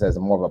Giannis as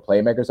more of a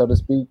playmaker, so to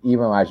speak,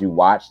 even as you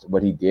watched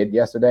what he did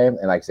yesterday.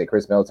 And like I say,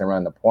 Chris Middleton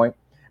running the point.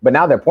 But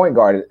now their point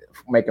guard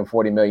making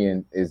 $40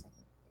 million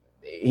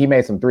he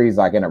made some threes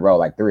like in a row,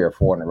 like 3 or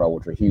 4 in a row,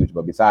 which were huge.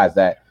 But besides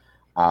that,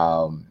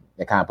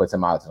 it kind of puts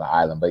him out to the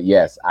island. But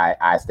yes,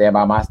 I stand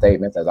by my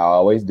statements as I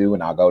always do,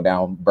 and I'll go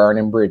down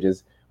burning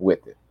bridges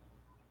with it.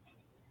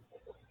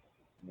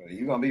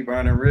 You're gonna be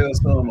burning real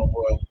soon, my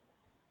boy.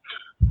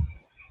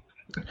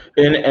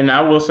 And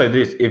I will say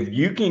this: if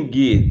you can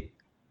get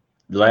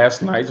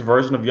last night's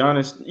version of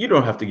Giannis, you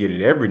don't have to get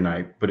it every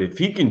night. But if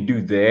he can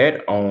do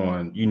that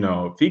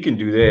if he can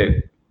do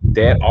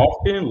that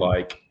often,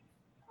 like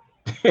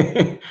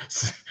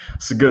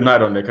it's a good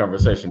night on that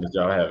conversation that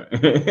y'all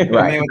having.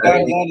 Right. I mean,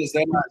 without Giannis,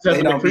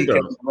 they don't beat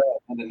Kevin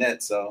Durant on the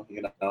net, so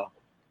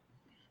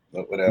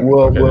But whatever.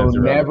 We'll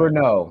never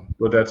know.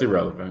 Well, that's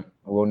irrelevant.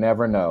 We'll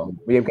never know.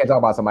 We can't talk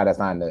about somebody that's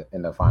not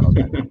in the finals.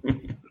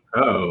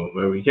 Oh,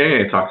 well, we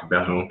can talk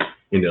about him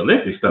in the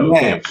Olympics, though.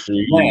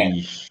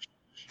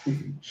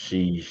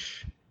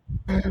 Sheesh.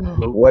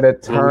 What a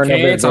turn! We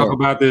can't talk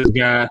about this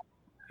guy.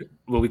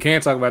 Well, we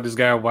can't talk about this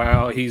guy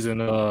while he's in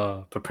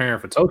preparing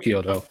for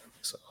Tokyo, though.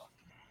 So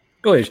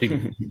Go ahead, Chico.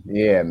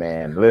 Yeah,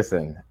 man.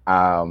 Listen,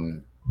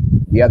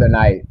 the other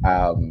night,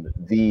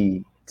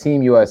 the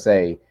Team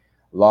USA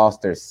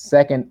lost their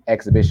second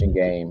exhibition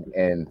game,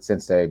 and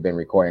since they've been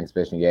recording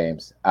exhibition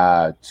games,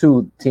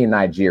 to Team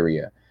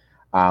Nigeria,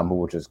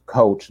 which was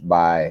coached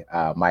by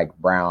Mike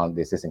Brown,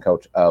 the assistant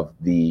coach of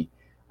the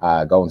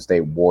Golden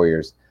State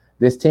Warriors.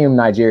 This team,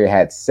 Nigeria,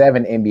 had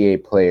 7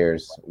 NBA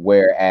players,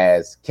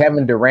 whereas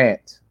Kevin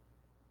Durant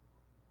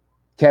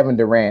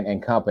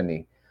and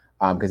company,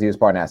 because he was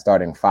part of that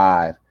starting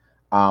 5,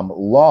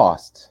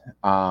 lost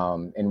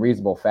in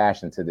reasonable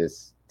fashion to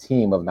this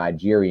team of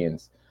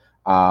Nigerians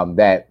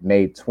that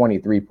made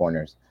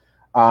 23-pointers.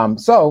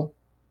 So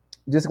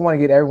just want to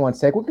get everyone's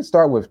take. We can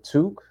start with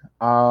Took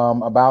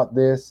about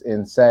this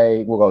and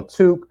say, we'll go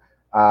Took,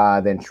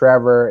 then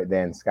Trevor,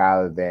 then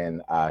Skylar,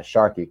 then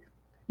Sharky.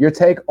 Your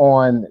take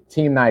on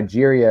Team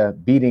Nigeria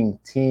beating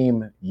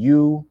Team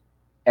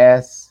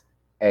USA.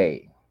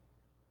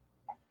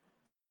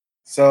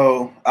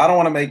 So I don't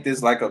want to make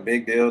this like a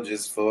big deal,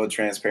 just full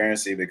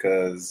transparency,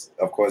 because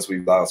of course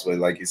we've lost with,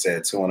 like you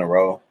said, 2 in a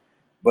row.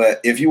 But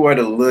if you were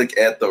to look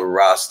at the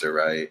roster,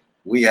 right,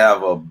 we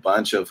have a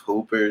bunch of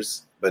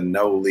hoopers, but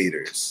no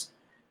leaders,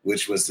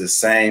 which was the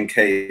same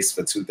case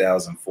for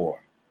 2004.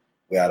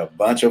 We had a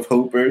bunch of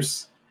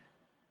hoopers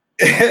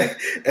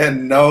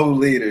and no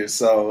leaders.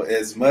 So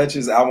as much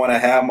as I want to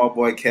have my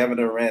boy Kevin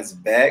Durant's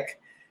back,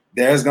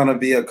 there's going to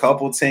be a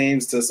couple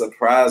teams to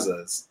surprise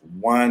us.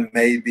 One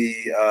may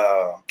be,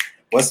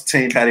 what's the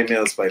team Patty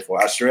Mills play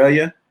for?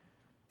 Australia?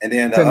 And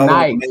then the other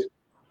one,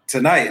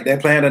 tonight. They're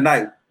playing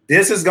tonight.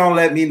 This is going to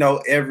let me know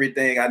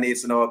everything I need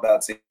to know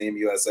about Team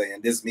USA.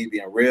 And this is me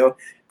being real.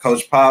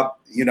 Coach Pop,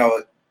 you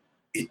know,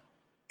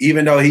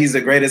 even though he's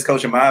the greatest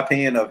coach, in my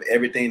opinion, of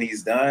everything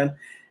he's done,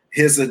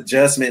 his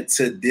adjustment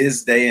to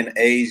this day and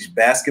age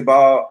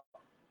basketball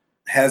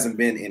hasn't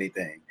been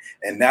anything.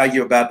 And now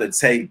you're about to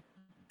take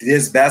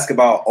this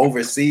basketball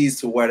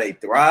overseas to where they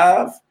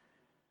thrive.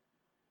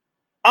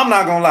 I'm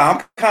not going to lie.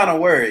 I'm kind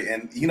of worried.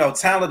 And, you know,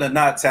 talent or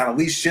not talent,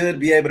 we should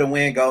be able to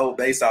win gold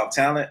based off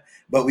talent.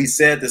 But we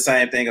said the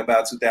same thing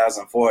about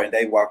 2004, and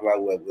they walked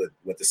out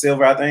with the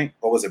silver, I think.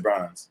 Or was it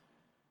bronze?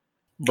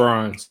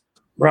 Bronze.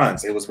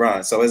 It was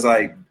bronze. So it's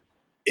like,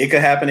 it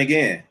could happen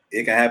again.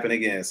 It can happen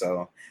again.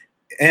 So,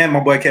 and my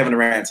boy Kevin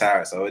Durant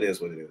tired. So it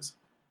is what it is.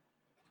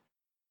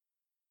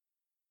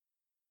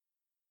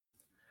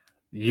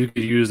 You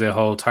could use that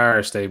whole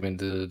tire statement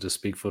to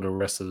speak for the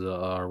rest of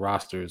the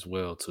roster as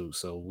well too.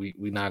 So we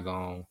not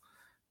gonna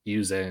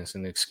use that as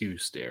an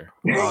excuse there.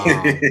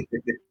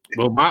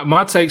 But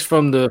my takes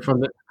from the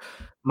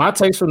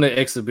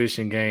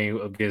exhibition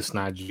game against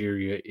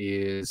Nigeria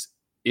is,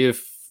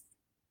 if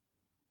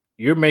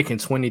you're making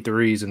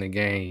 23s in the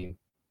game,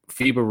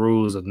 FIBA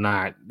rules or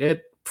not,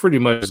 that pretty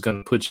much is going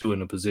to put you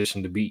in a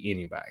position to beat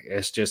anybody.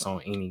 That's just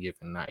on any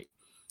given night.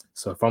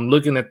 So if I'm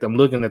looking at the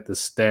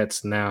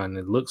stats now, and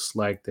it looks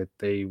like that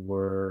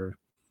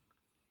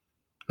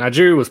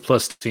Nigeria was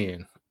plus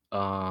 10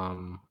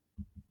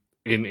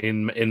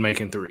 in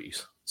making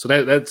threes. So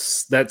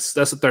that's a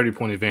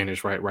 30-point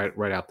advantage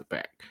right out the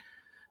back.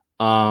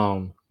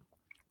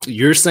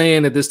 You're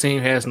saying that this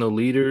team has no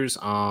leaders.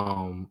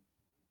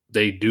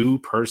 They do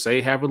per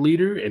se have a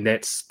leader, and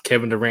that's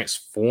Kevin Durant's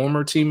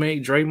former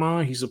teammate,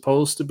 Draymond. He's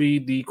supposed to be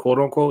the quote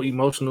unquote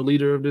emotional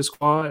leader of this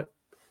squad,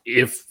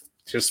 if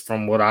just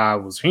from what I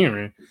was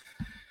hearing.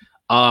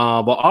 But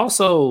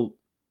also,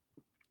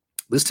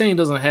 this team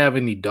doesn't have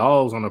any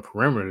dogs on the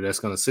perimeter that's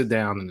going to sit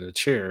down in the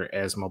chair,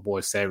 as my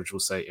boy Savage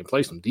will say, and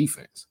play some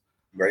defense.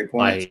 Great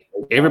point. Like,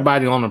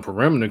 everybody on the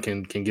perimeter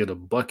can get a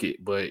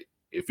bucket, but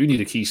if you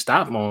need a key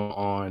stop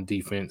on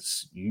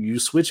defense, you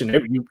switching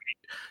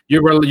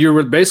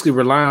you're basically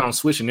relying on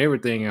switching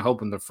everything and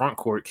hoping the front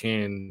court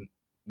can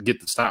get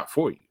the stop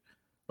for you.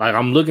 Like,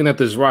 I'm looking at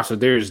this roster,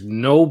 there's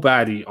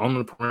nobody on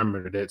the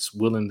perimeter that's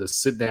willing to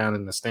sit down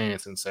in the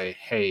stands and say,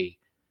 "Hey,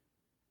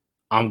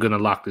 I'm gonna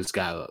lock this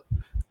guy up."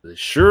 It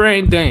sure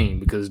ain't Dame,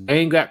 because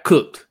Dame got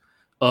cooked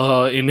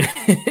in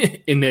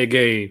that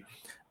game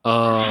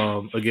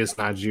against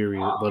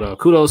Nigeria. But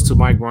kudos to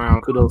Mike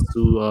Brown, kudos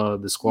to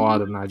the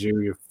squad of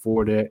Nigeria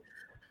for that,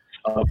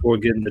 for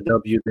getting the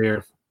W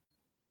there.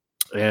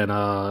 And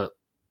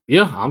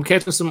yeah, I'm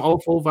catching some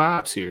 0-4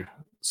 vibes here.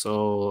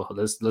 So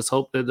let's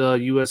hope that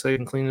USA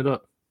can clean it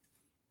up.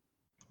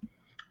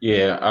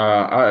 Yeah,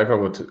 I echo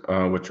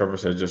what Trevor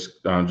said.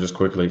 Just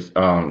quickly,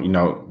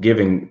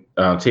 giving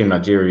Team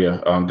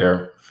Nigeria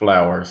their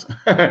flowers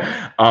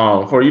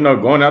for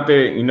going out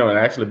there, and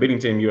actually beating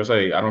Team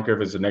USA. I don't care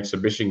if it's an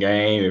exhibition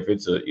game, if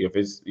it's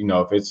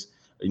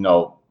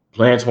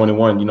playing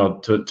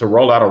 21, to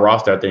roll out a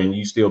roster out there and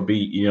you still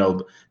beat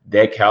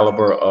that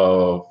caliber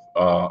of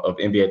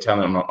NBA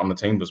talent on the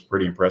team was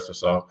pretty impressive.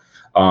 So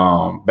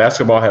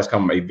basketball has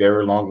come a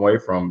very long way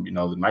from the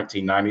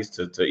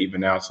 1990s to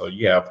even now. So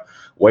you have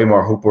way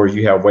more hoopers,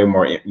 you have way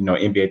more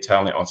NBA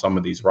talent on some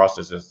of these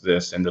rosters as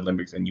this in the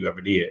Olympics than you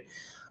ever did.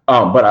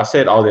 But I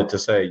said all that to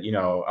say, I'm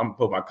gonna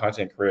put my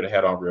content creator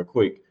hat on real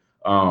quick.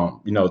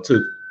 To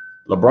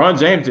LeBron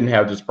James didn't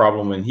have this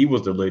problem when he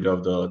was the leader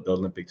of the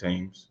Olympic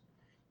teams.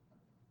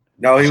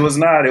 No, he was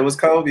not. It was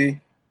Kobe.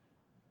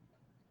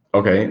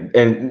 Okay,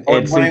 and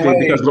see,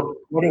 because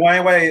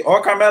Dwayne Wade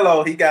or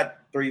Carmelo, he got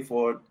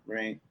 3-4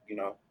 ring.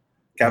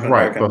 Captain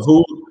right, America.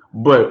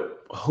 but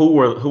who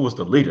was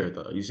the leader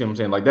though? You see what I'm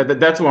saying? Like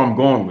that's where I'm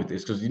going with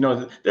this, because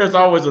there's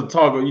always a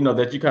talk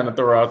that you kind of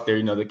throw out there,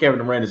 that Kevin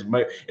Durant is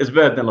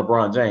better than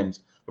LeBron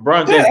James.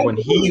 LeBron James,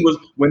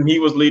 when he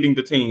was leading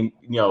the team,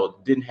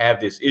 didn't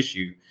have this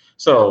issue.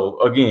 So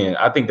again,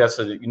 I think that's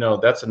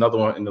another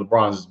one in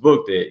LeBron's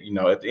book that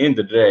at the end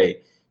of the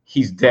day,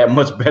 he's that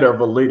much better of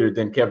a leader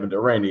than Kevin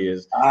Durant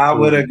is. I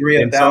would agree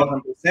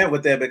 1,000%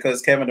 with that,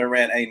 because Kevin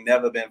Durant ain't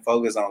never been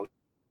focused on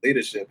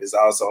leadership. It's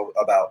also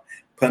about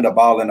putting the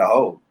ball in the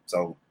hole.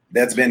 So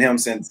that's been him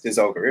since his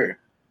whole career.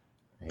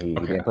 He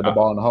didn't put the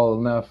ball in the hole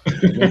enough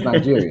against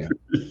Nigeria.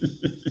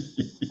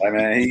 I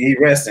mean, he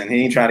resting.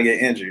 He ain't trying to get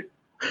injured.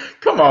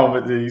 Come on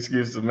with the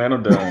excuses, man.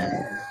 I'm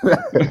done.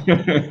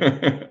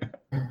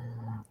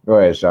 Go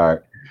ahead,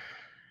 Shark.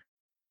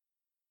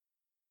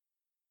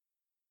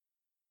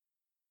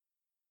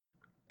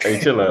 Hey,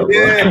 chill out, bro.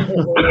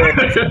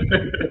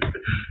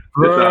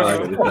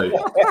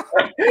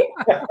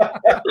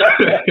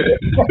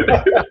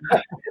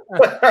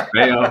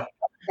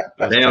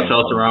 Damn,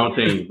 chose the wrong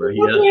team, bro. He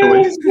has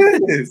a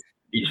choice.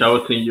 He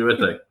chose Team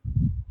USA.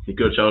 He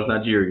could have chose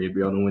Nigeria to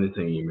be on the winning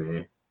team,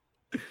 man.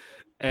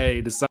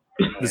 Hey, the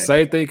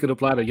same thing could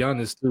apply to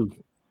Giannis too,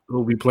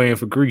 who'll be playing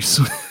for Greece.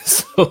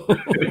 So.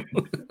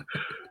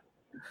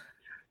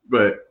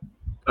 But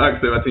like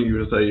I said, I think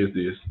USA is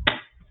this.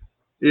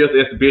 It's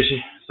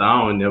exhibition, so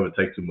I don't never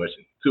take too much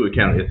to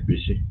account of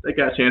exhibition. They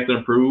got a chance to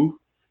improve.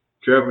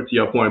 Trevor, to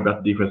your point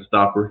about the defensive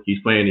stopper, he's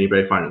playing the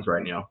NBA Finals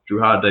right now. Drew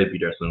Holiday be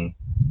there soon.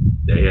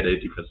 They had a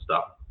defensive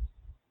stopper,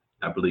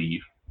 I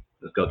believe.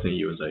 Let's go Team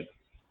USA.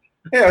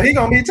 Hell, he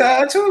gonna be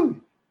tired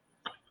too.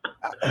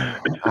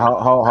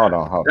 Hold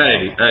on.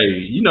 Hey,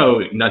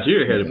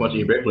 Nigeria had a bunch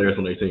of NBA players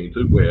on their team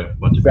too. Well, a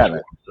bunch of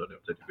people, so they'll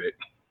take it back.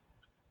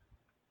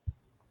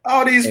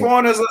 All these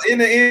foreigners in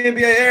the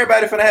NBA,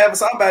 everybody finna have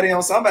somebody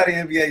on somebody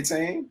NBA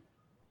team.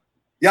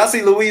 Y'all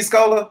see Luis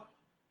Scola?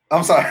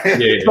 I'm sorry.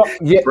 Yeah.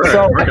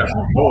 So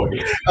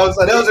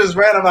that was just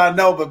random, I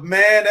know, but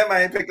man, that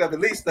man picked up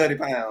at least 30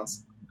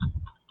 pounds.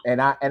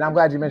 And I'm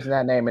glad you mentioned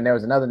that name. And there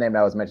was another name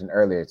that was mentioned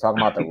earlier,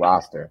 talking about the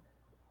roster.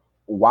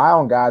 Why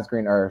on God's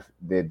green earth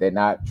did they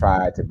not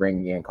try to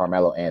bring in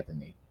Carmelo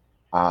Anthony,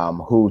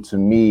 who to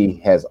me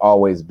has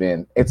always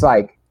been? It's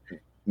like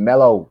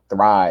Melo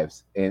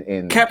thrives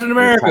in Captain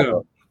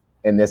America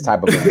in this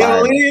type of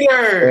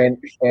environment.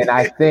 And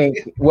I think,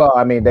 well,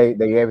 I mean, they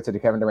gave it to the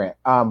Kevin Durant,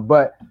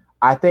 but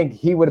I think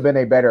he would have been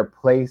a better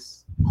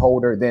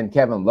placeholder than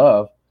Kevin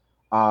Love,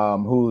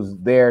 who's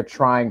there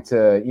trying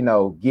to,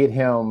 get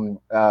him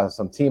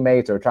some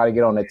teammates or try to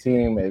get on the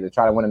team to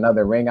try to win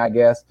another ring, I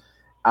guess.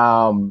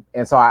 And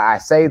so I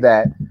say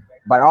that,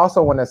 but I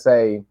also want to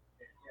say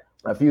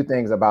a few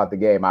things about the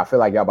game. I feel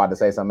like y'all about to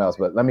say something else,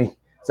 but let me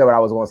say what I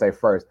was going to say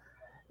first.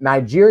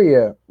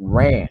 Nigeria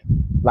ran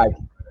like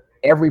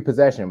every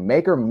possession,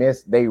 make or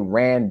miss, they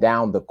ran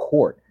down the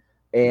court.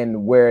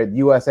 And where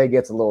USA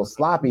gets a little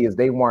sloppy is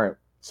they weren't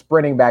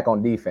sprinting back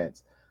on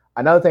defense.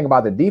 Another thing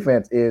about the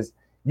defense is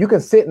you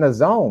can sit in a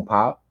zone,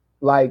 Pop.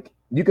 Like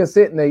you can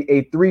sit in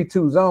a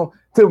 3-2 zone.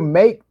 To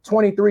make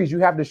 23s, you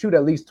have to shoot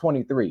at least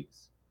 23s.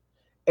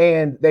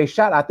 And they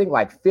shot, I think,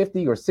 like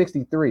 50 or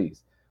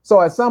 63s. So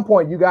at some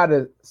point, you got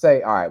to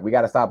say, all right, we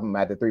got to stop them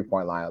at the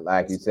 3-point line.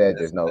 Like you said,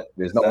 there's no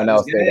one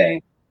else there.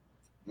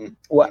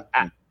 Well,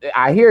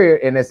 I hear you,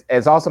 and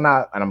it's also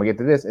not, and I'm gonna get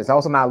to this. It's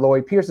also not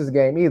Lloyd Pierce's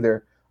game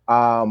either.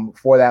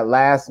 For that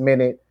last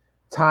minute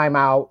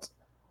timeout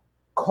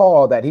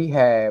call that he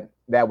had,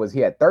 he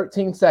had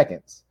 13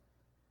 seconds,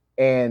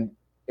 and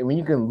when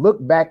you can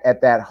look back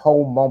at that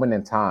whole moment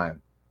in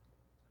time,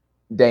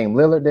 Dame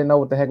Lillard didn't know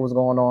what the heck was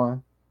going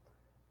on.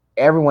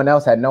 Everyone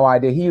else had no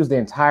idea. He used the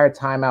entire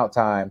timeout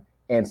time,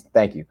 and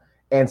thank you.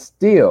 And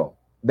still,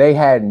 they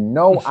had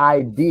no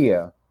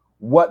idea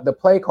what the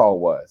play call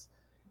was.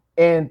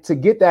 And to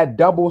get that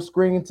double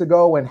screen to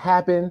go and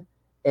happen,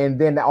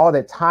 and then all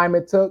the time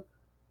it took,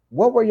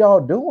 what were y'all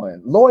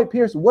doing? Lloyd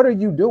Pierce, what are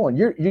you doing?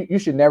 You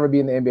should never be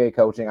in the NBA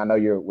coaching. I know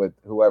you're with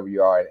whoever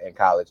you are in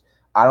college.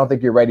 I don't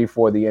think you're ready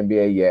for the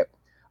NBA yet.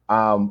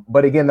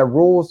 But again, the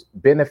rules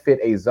benefit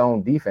a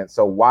zone defense.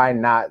 So why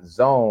not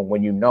zone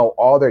when you know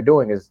all they're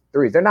doing is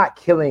threes? They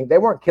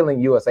weren't killing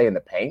USA in the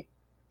paint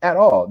at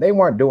all. They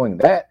weren't doing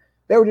that.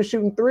 They were just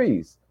shooting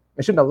threes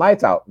and shooting the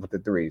lights out with the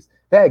threes.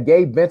 They had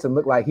Gabe Benson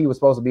look like he was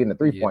supposed to be in the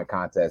 3-point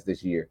contest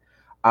this year.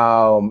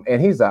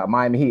 And he's a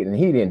Miami Heat, and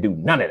he didn't do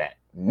none of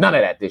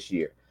that this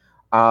year.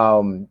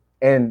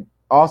 And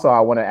also I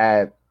want to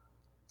add,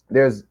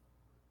 there's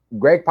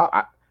Greg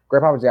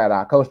Popovich got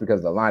our coach because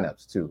of the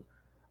lineups too.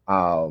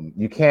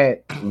 You can't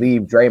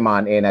leave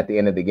Draymond in at the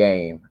end of the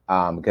game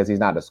because he's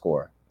not a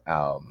scorer.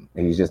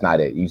 He's just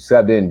not it. You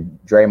subbed in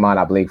Draymond,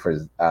 I believe, for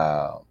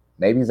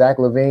maybe Zach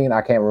LaVine.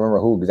 I can't remember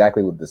who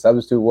exactly what the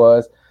substitute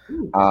was.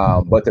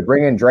 But to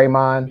bring in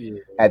Draymond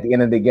at the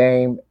end of the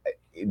game,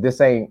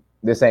 this ain't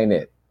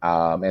it.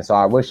 And so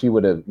I wish he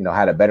would have,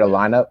 had a better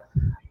lineup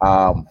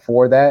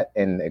for that.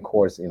 And of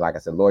course, like I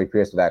said, Lloyd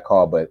Pierce for that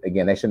call. But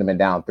again, they shouldn't have been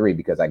down 3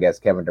 because I guess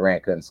Kevin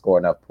Durant couldn't score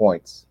enough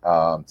points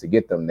to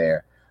get them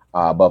there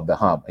above the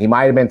hump. He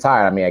might have been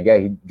tired. I mean, I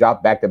guess he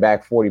dropped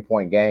back-to-back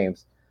 40-point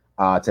games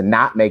to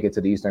not make it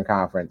to the Eastern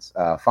Conference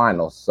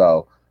Finals.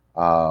 So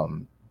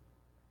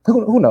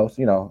who knows,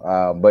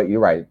 but you're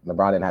right.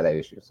 LeBron didn't have that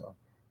issue. So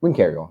we can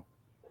carry on.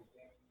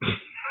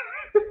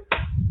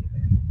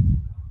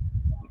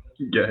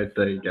 You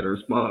gotta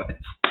respond.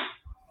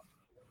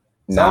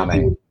 Some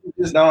people you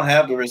just don't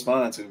have to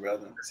respond to,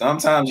 brother.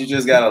 Sometimes you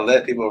just gotta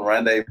let people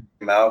run their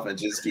mouth and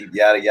just keep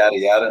yada yada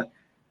yada,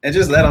 and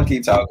just let them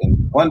keep talking.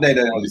 One day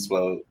they're gonna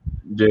explode.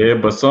 Yeah,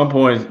 but some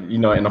points,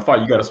 in a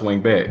fight, you gotta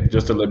swing back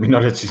just to let me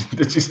know that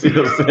you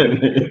still saying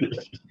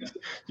it.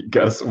 You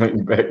gotta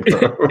swing back,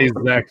 bro.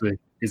 Exactly.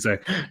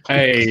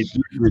 Hey,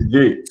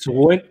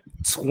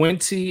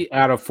 20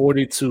 out of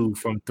 42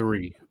 from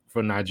 3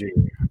 for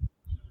Nigeria.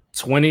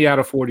 20 out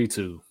of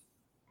 42.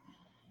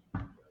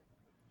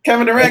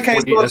 Kevin Durant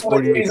can't score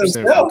 20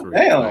 himself.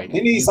 Damn, he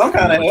needs some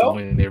kind of help.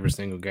 Winning every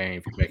single game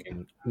if you're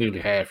making nearly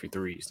half your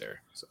threes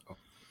there. So,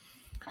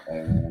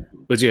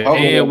 but yeah,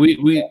 and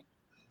we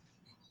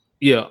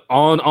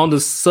on the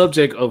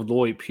subject of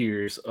Lloyd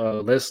Pierce,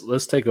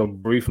 let's take a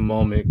brief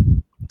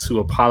moment to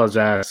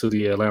apologize to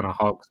the Atlanta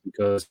Hawks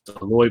because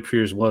Lloyd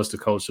Pierce was the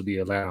coach of the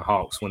Atlanta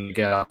Hawks when they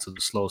got out to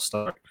the slow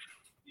start.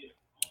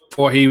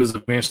 Before he was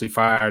eventually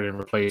fired and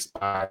replaced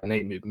by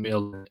Nate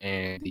McMillan,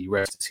 and the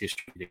rest is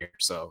history there.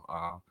 So,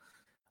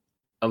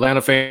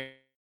 Atlanta fan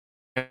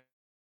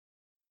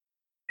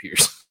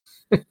Pierce.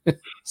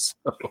 So,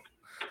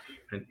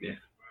 yeah.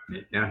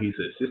 Now he's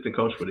an assistant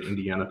coach for the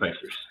Indiana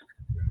Pacers.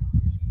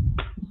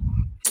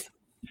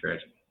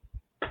 Tragic.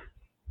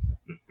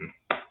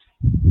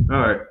 All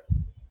right.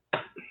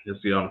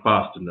 Let's get on a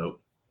positive note.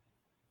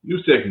 New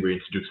secondary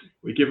introduced me.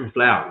 We're giving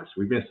flowers.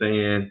 We've been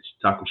saying,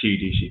 Taco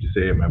Chidi, she just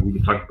said, man, we've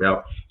been talking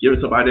about giving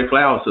somebody their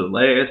flowers for the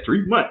last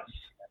 3 months.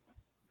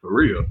 For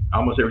real.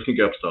 Almost every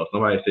single episode,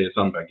 somebody said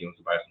something about giving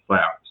somebody some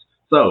flowers.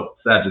 So,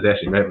 Saj is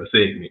actually having a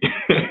segment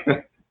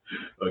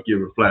of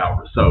giving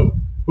flowers. So,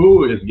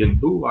 who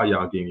are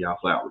y'all giving y'all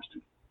flowers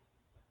to?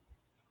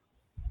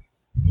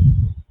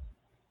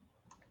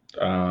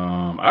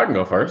 I can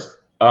go first.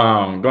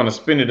 I'm going to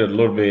spin it a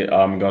little bit.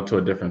 I'm going to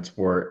a different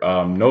sport.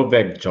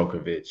 Novak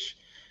Djokovic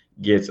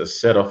gets a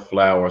set of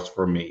flowers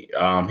for me.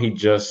 He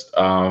just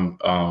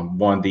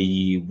won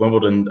the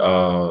Wimbledon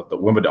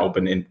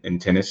Open in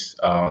tennis.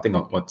 I think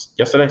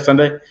yesterday,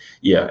 Sunday.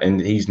 Yeah, and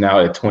he's now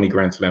at 20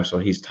 Grand Slams, so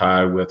he's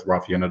tied with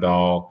Rafael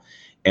Nadal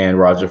and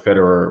Roger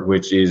Federer,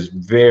 which is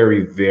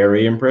very,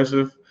 very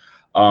impressive.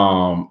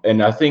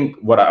 And I think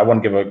what I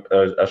want to give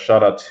a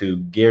shout out to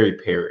Gary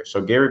Parrish.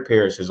 So Gary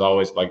Parrish is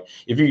always like,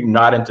 if you're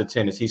not into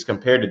tennis, he's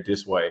compared it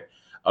this way.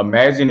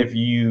 Imagine if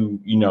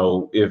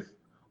if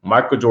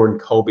Michael Jordan,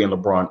 Kobe, and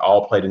LeBron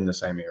all played in the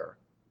same era.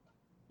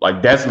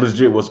 Like, that's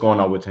legit what's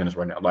going on with tennis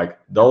right now. Like,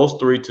 those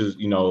three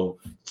to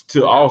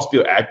all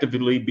still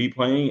actively be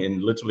playing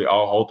and literally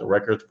all hold the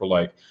records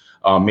for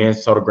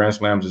men's total Grand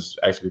Slams is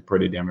actually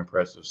pretty damn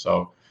impressive.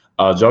 So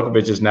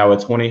Djokovic is now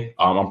at 20.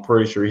 I'm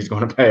pretty sure he's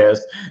going to pass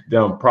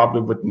them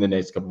probably within the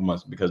next couple of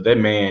months because that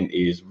man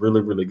is really,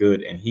 really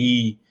good. And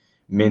he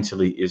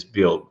mentally is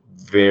built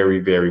very,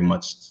 very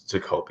much to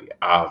Kobe.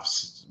 I've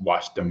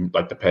watched them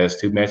like the past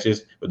 2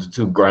 matches with the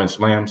 2 Grand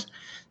Slams.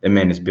 That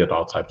man is built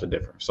all types of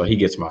different. So he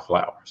gets my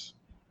flowers.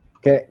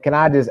 Can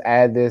I just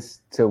add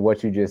this to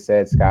what you just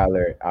said,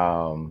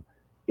 Skylar?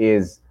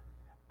 Is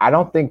I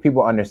don't think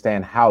people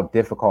understand how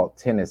difficult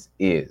tennis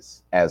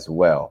is as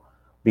well,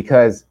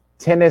 because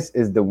tennis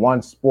is the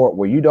one sport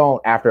where you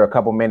don't, after a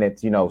couple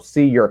minutes,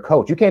 see your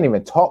coach. You can't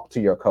even talk to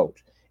your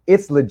coach.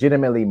 It's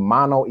legitimately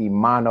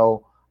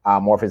mano-a-mano,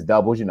 or if it's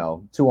doubles,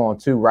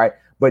 2-on-2, right?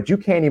 But you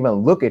can't even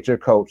look at your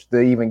coach to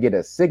even get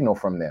a signal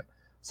from them.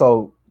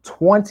 So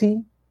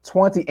 20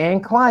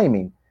 and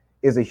climbing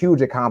is a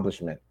huge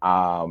accomplishment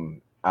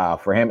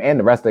for him and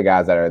the rest of the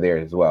guys that are there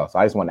as well. So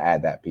I just want to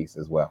add that piece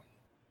as well.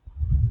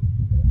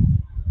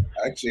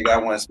 I actually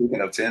got one, speaking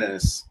of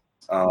tennis,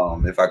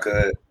 if I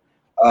could.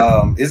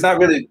 It's not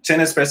really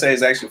tennis per se,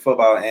 it's actually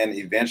football and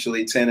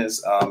eventually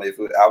tennis. If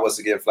I was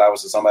to give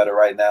flowers to somebody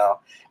right now,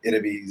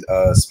 it'd be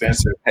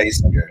Spencer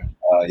Paysinger.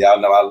 Y'all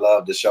know I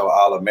love the show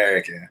All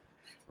American,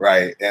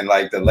 right? And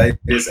like the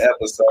latest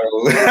episode,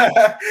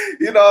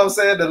 you know what I'm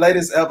saying? The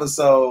latest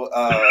episode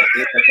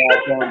is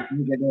about them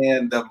bringing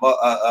in the,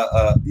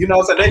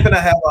 so they're gonna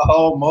have a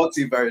whole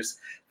multiverse,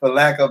 for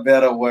lack of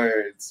better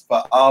words,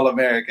 for All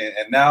American.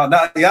 And now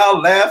y'all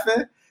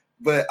laughing,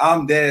 but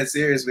I'm dead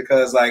serious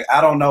because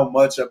I don't know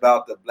much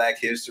about the Black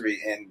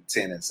history in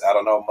tennis. I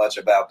don't know much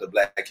about the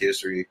Black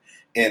history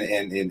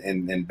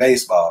in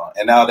baseball.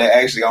 And now they're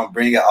actually gonna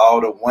bring it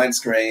all to one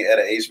screen at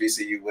a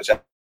HBCU, which I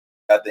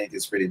think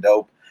is pretty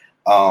dope.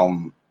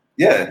 And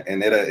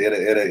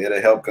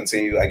it'll help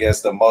continue, I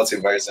guess, the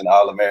multiverse in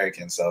All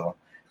American. So,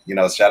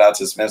 shout out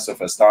to Spencer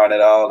for starting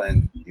it all,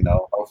 and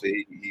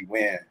hopefully he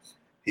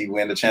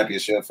win the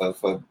championship for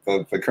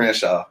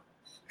Crenshaw.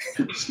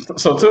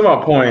 So to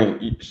my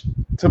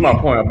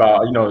point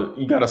about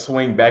you got to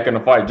swing back in the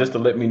fight just to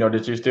let me know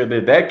that you're still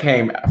there. That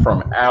came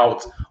from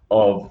out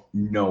of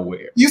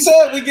nowhere. You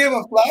said we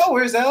giving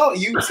flowers out.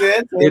 You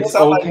said it's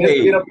okay. Like, this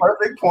be the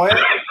perfect point.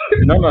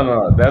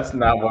 No. That's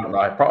not what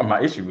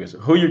my issue is.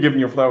 Who you're giving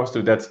your flowers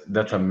to?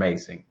 That's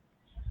amazing.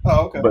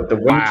 Oh, okay. But the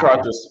way you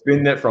tried to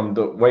spin that from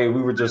the way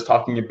we were just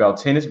talking about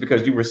tennis,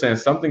 because you were saying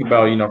something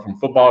about from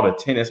football to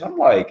tennis. I'm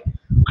like,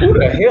 who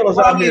the hell is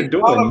out here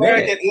doing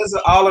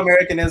that? All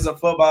American is a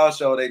football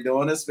show. They're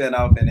doing a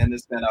spinoff, and in the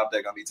spinoff,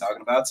 they're gonna be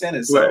talking about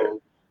tennis.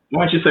 So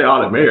why don't you say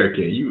All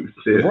American? You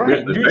said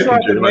right. You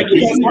tried to make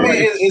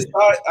it.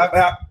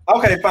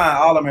 Okay, fine.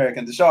 All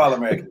American. The show All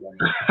American.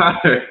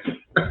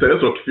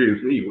 That's what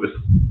confused me.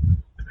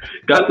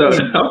 I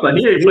was like,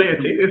 he ain't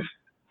playing tennis.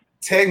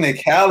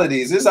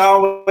 Technicalities. It's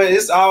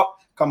all.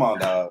 Come on,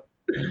 dog.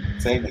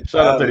 Shout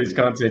out to these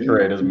content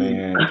creators,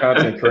 man.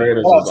 Content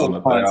creators is on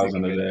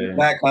 1,000 a day.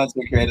 Not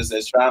content creators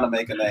that's trying to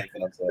make a name for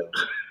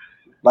themselves,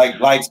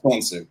 like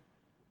Spencer.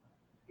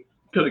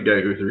 Could have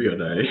gave his real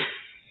name.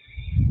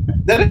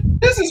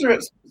 This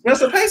is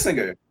Spencer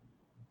Pasinger.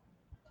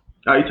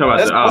 Oh, you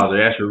talking about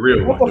the actual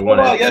real one? The one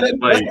that's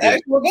the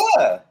actual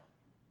guy.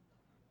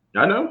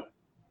 I know.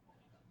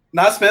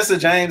 Not Spencer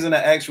James in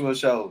the actual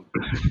show.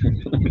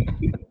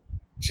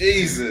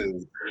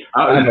 Jesus.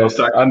 I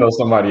know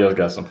somebody else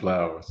got some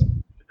flowers.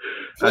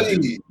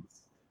 Please.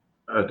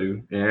 I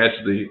do. And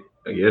actually,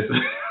 I guess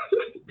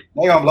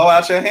they're gonna blow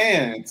out your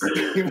hands.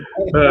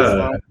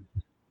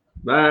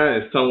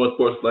 Mine is somewhat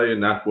sports related,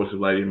 not sports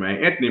related,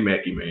 man. Anthony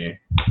Mackie, man.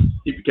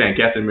 He became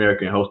Captain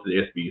America and hosted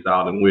the ESPYs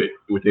all in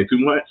within 2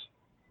 months.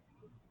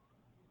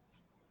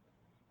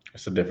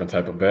 It's a different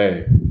type of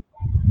bag.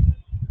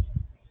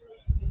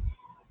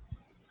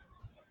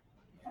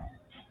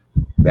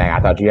 Dang, I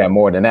thought you had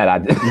more than that. I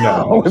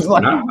was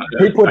like,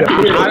 he put the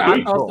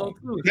I thought so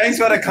too. Thanks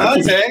for the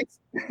context.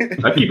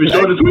 I keep it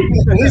short and sweet.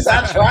 At least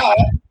I tried.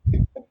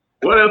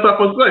 What else am I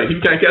supposed to say? He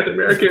became Captain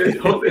America and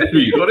hosted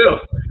ESPYs. What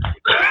else?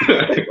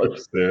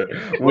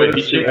 Wait,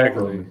 he checked.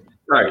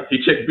 Right,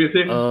 he checked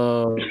business. You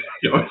know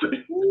what I'm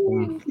saying?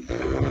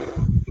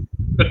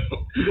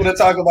 You gonna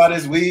talk about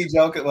his weed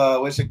joke with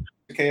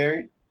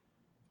Sha'Carri?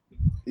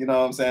 You know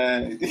what I'm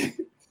saying?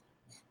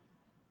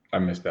 I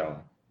missed that one.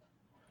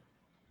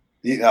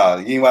 You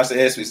didn't watch the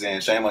ESPYs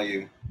then. Shame on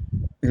you.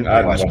 I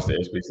didn't watch the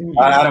ESPYs.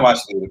 I didn't watch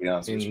it, to be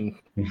honest with you.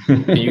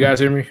 Can you guys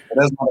hear me?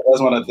 That's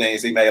one of the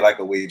things. He made like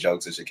a weed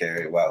joke to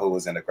Sha'Carri while who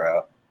was in the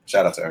crowd.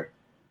 Shout out to her.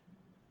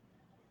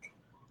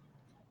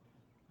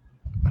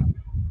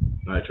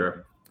 All right,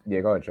 Trevor. Yeah,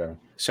 go ahead, Trevor.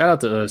 Shout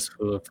out to us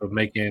for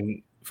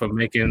making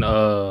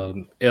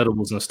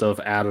edibles and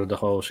stuff out of the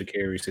whole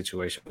Sha'Carri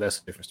situation. That's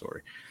a different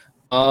story.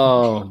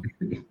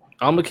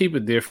 I'm gonna keep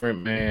it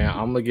different, man.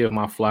 I'm gonna give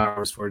my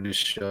flowers for this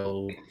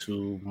show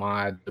to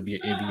my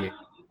WNBA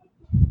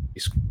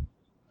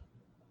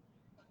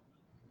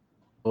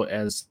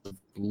as of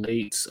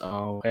late.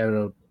 Had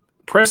an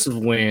impressive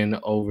win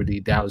over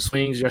the Dallas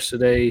Swings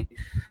yesterday.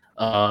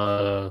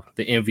 The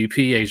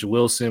MVP, Asia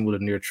Wilson,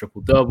 with a near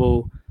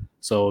triple-double.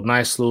 So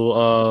nice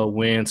little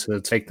win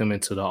to take them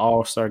into the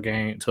All-Star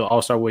game, to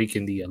All-Star week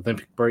in the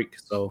Olympic break.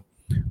 So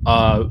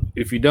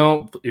if you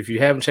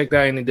haven't checked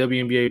out any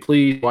WNBA,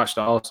 please watch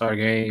the All-Star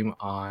game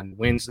on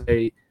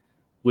Wednesday,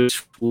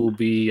 which will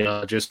be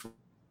just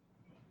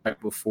right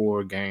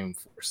before Game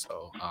 4.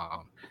 So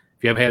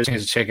if you haven't had a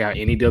chance to check out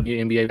any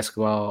WNBA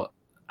basketball,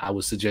 I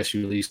would suggest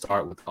you at least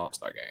start with the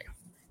All-Star game.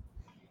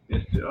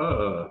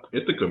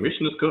 It's the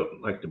Commissioner's Cup,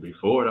 like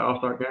before the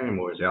All-Star game,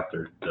 or is it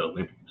after the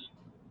Olympics?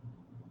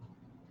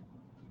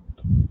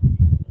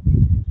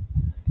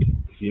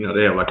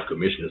 They have like a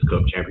Commissioner's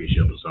Cup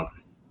championship or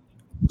something.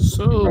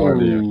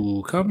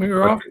 So come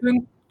here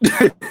often.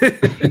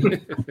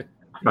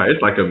 Right,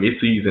 it's like a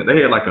mid-season.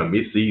 They had like a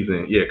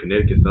mid-season. Yeah,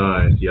 Connecticut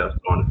Suns. Yeah,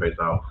 starting to face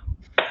off.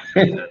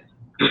 Yeah.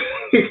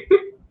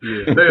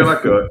 They had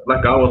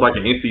like almost like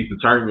an in-season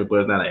tournament, but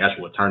it's not an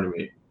actual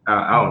tournament.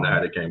 I don't know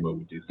how they came up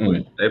with this,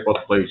 but they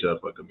both play each other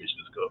for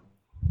Commissioner's Cup.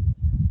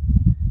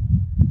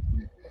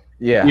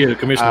 Yeah, the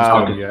Commissioner's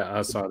Cup. Yeah,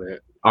 I saw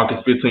that.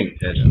 August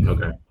 15th.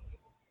 Okay.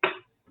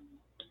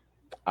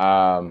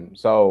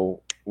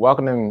 So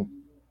welcoming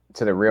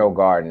to the Real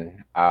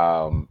Garden.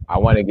 I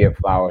want to give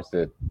flowers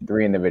to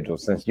 3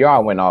 individuals. Since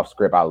y'all went off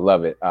script, I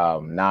love it.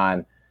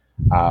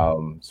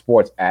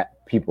 Sports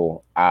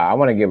people. I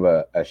want to give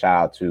a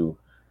shout out to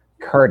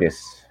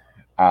Curtis.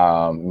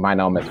 You might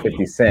know him as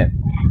 50 Cent.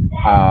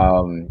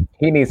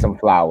 He needs some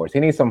flowers. He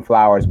needs some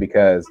flowers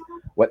because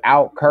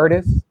without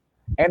Curtis,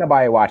 ain't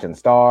nobody watching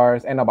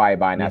Stars, ain't nobody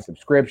buying that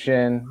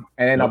subscription,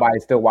 and ain't nobody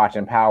still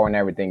watching Power and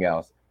everything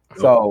else.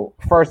 So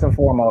first and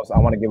foremost, I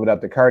want to give it up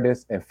to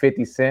Curtis and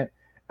 50 Cent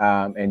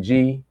and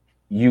G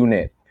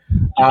Unit.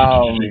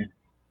 The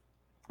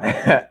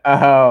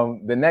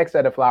next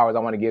set of flowers I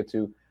want to give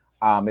to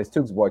is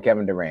Tuke's boy,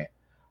 Kevin Durant.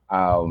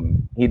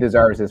 He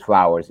deserves his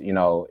flowers.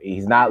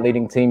 He's not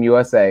leading Team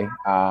USA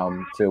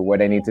to where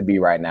they need to be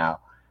right now.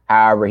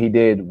 However, he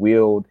did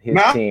wield his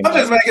team. I'm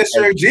just making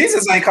sure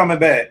Jesus ain't coming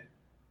back.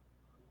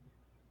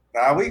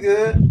 Nah, we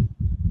good.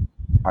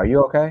 Are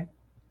you okay?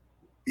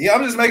 Yeah,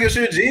 I'm just making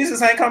sure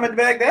Jesus ain't coming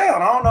back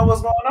down. I don't know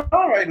what's going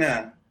on right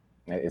now.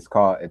 It's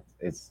called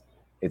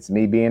it's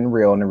me being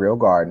real in the real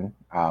garden.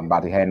 I'm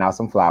about to hand out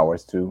some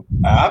flowers to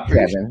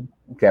Kevin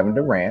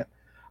Durant.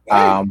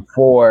 Hey.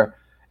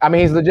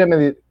 He's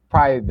legitimately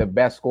probably the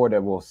best scorer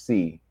that we'll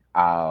see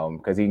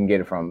because he can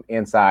get it from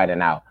inside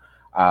and out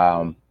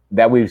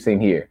that we've seen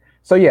here.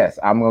 So yes,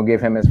 I'm gonna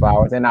give him his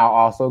flowers, and I'll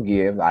also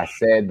I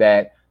said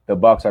that the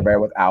Bucks are better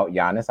without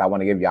Giannis. I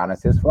want to give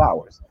Giannis his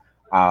flowers.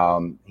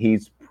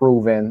 He's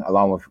proven,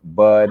 along with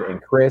Bud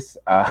and Chris,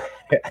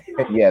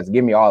 yes,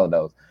 give me all of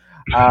those,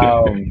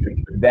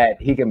 that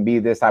he can be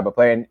this type of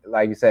player. And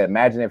like you said,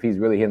 imagine if he's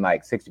really hitting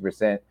like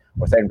 60%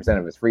 or 70%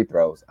 of his free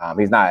throws.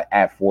 He's not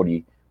at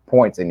 40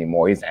 points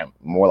anymore. He's at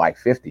more like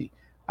 50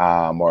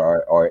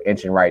 or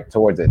inching right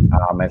towards it.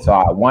 And so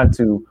I want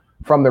to,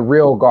 from the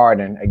real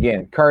garden,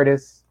 again,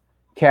 Curtis,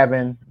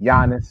 Kevin,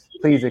 Giannis,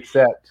 please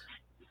accept.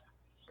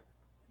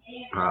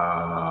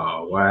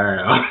 Oh,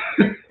 wow.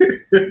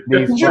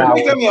 Did you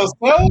make them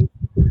yourself?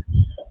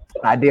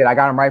 I did. I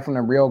got them right from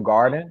the real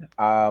garden.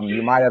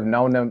 You might have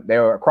known them. They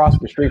were across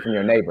the street from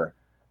your neighbor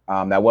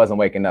that wasn't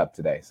waking up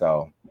today.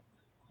 So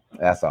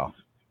that's all.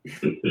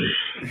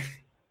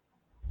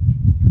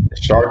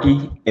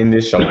 Sharky in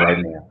this show right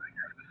now.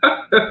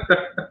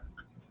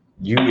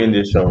 You in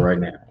this show right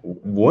now.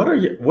 What are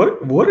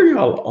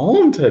y'all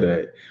on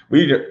today?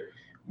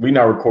 We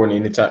not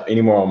recording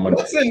anymore on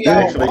Monday.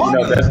 Actually,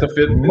 that's the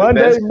fifth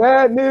Monday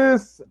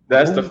Madness.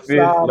 That's the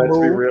fifth. Let's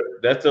be real.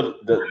 That's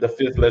the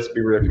fifth. Let's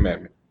be real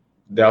commandment.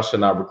 Thou shalt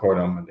not record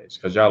on Mondays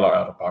because y'all are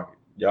out of pocket.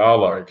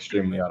 Y'all are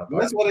extremely out of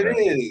pocket. That's what it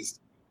is.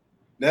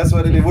 That's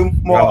what it is. We're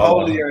more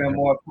holier and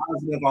more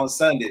positive on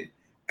Sunday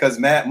because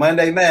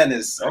Monday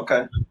Madness.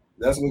 Okay,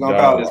 that's what we're gonna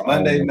call this.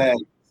 Monday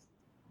Madness.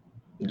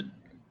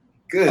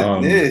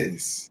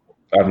 Goodness.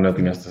 I have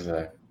nothing else to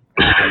say.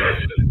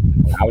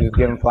 I was just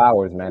giving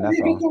flowers, man. That's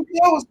all.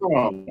 Flowers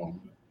from?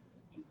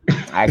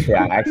 I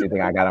actually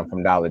think I got them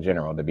from Dollar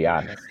General, to be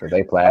honest, because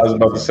they plastic. I was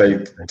about to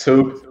say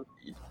two.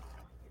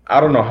 I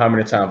don't know how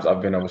many times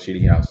I've been over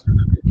Sheedy House.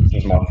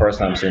 This is my first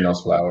time seeing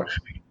those flowers.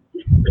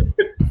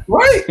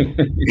 Right.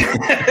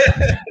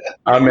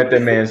 I'm at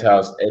that man's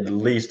house at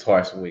least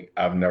twice a week.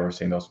 I've never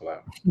seen those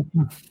flowers.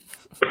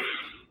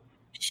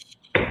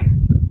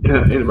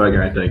 Yeah, anybody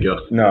got anything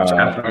else? No.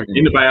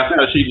 Anybody outside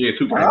of Sheedy and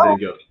 2 got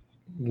anything else?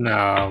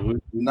 No.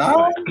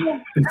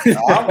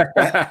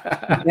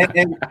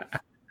 And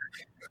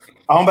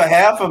on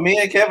behalf of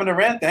me and Kevin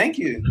Durant, thank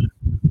you.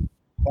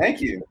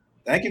 Thank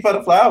you for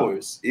the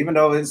flowers, even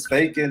though it's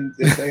fake and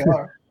they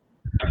are.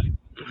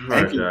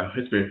 Right, y'all.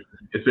 It's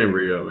been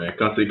real, man.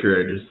 Content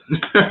creators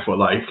for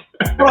life.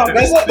 Hold on,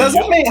 does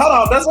that mean? Hold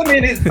on, does that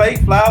mean it's fake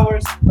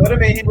flowers? What do you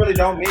mean he really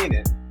don't mean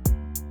it?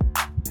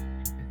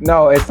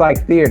 No, it's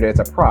like theater. It's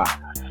a prop.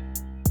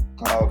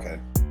 Oh, okay.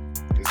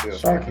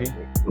 Sharky.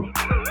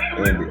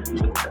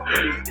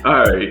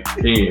 All right.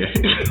 Yeah.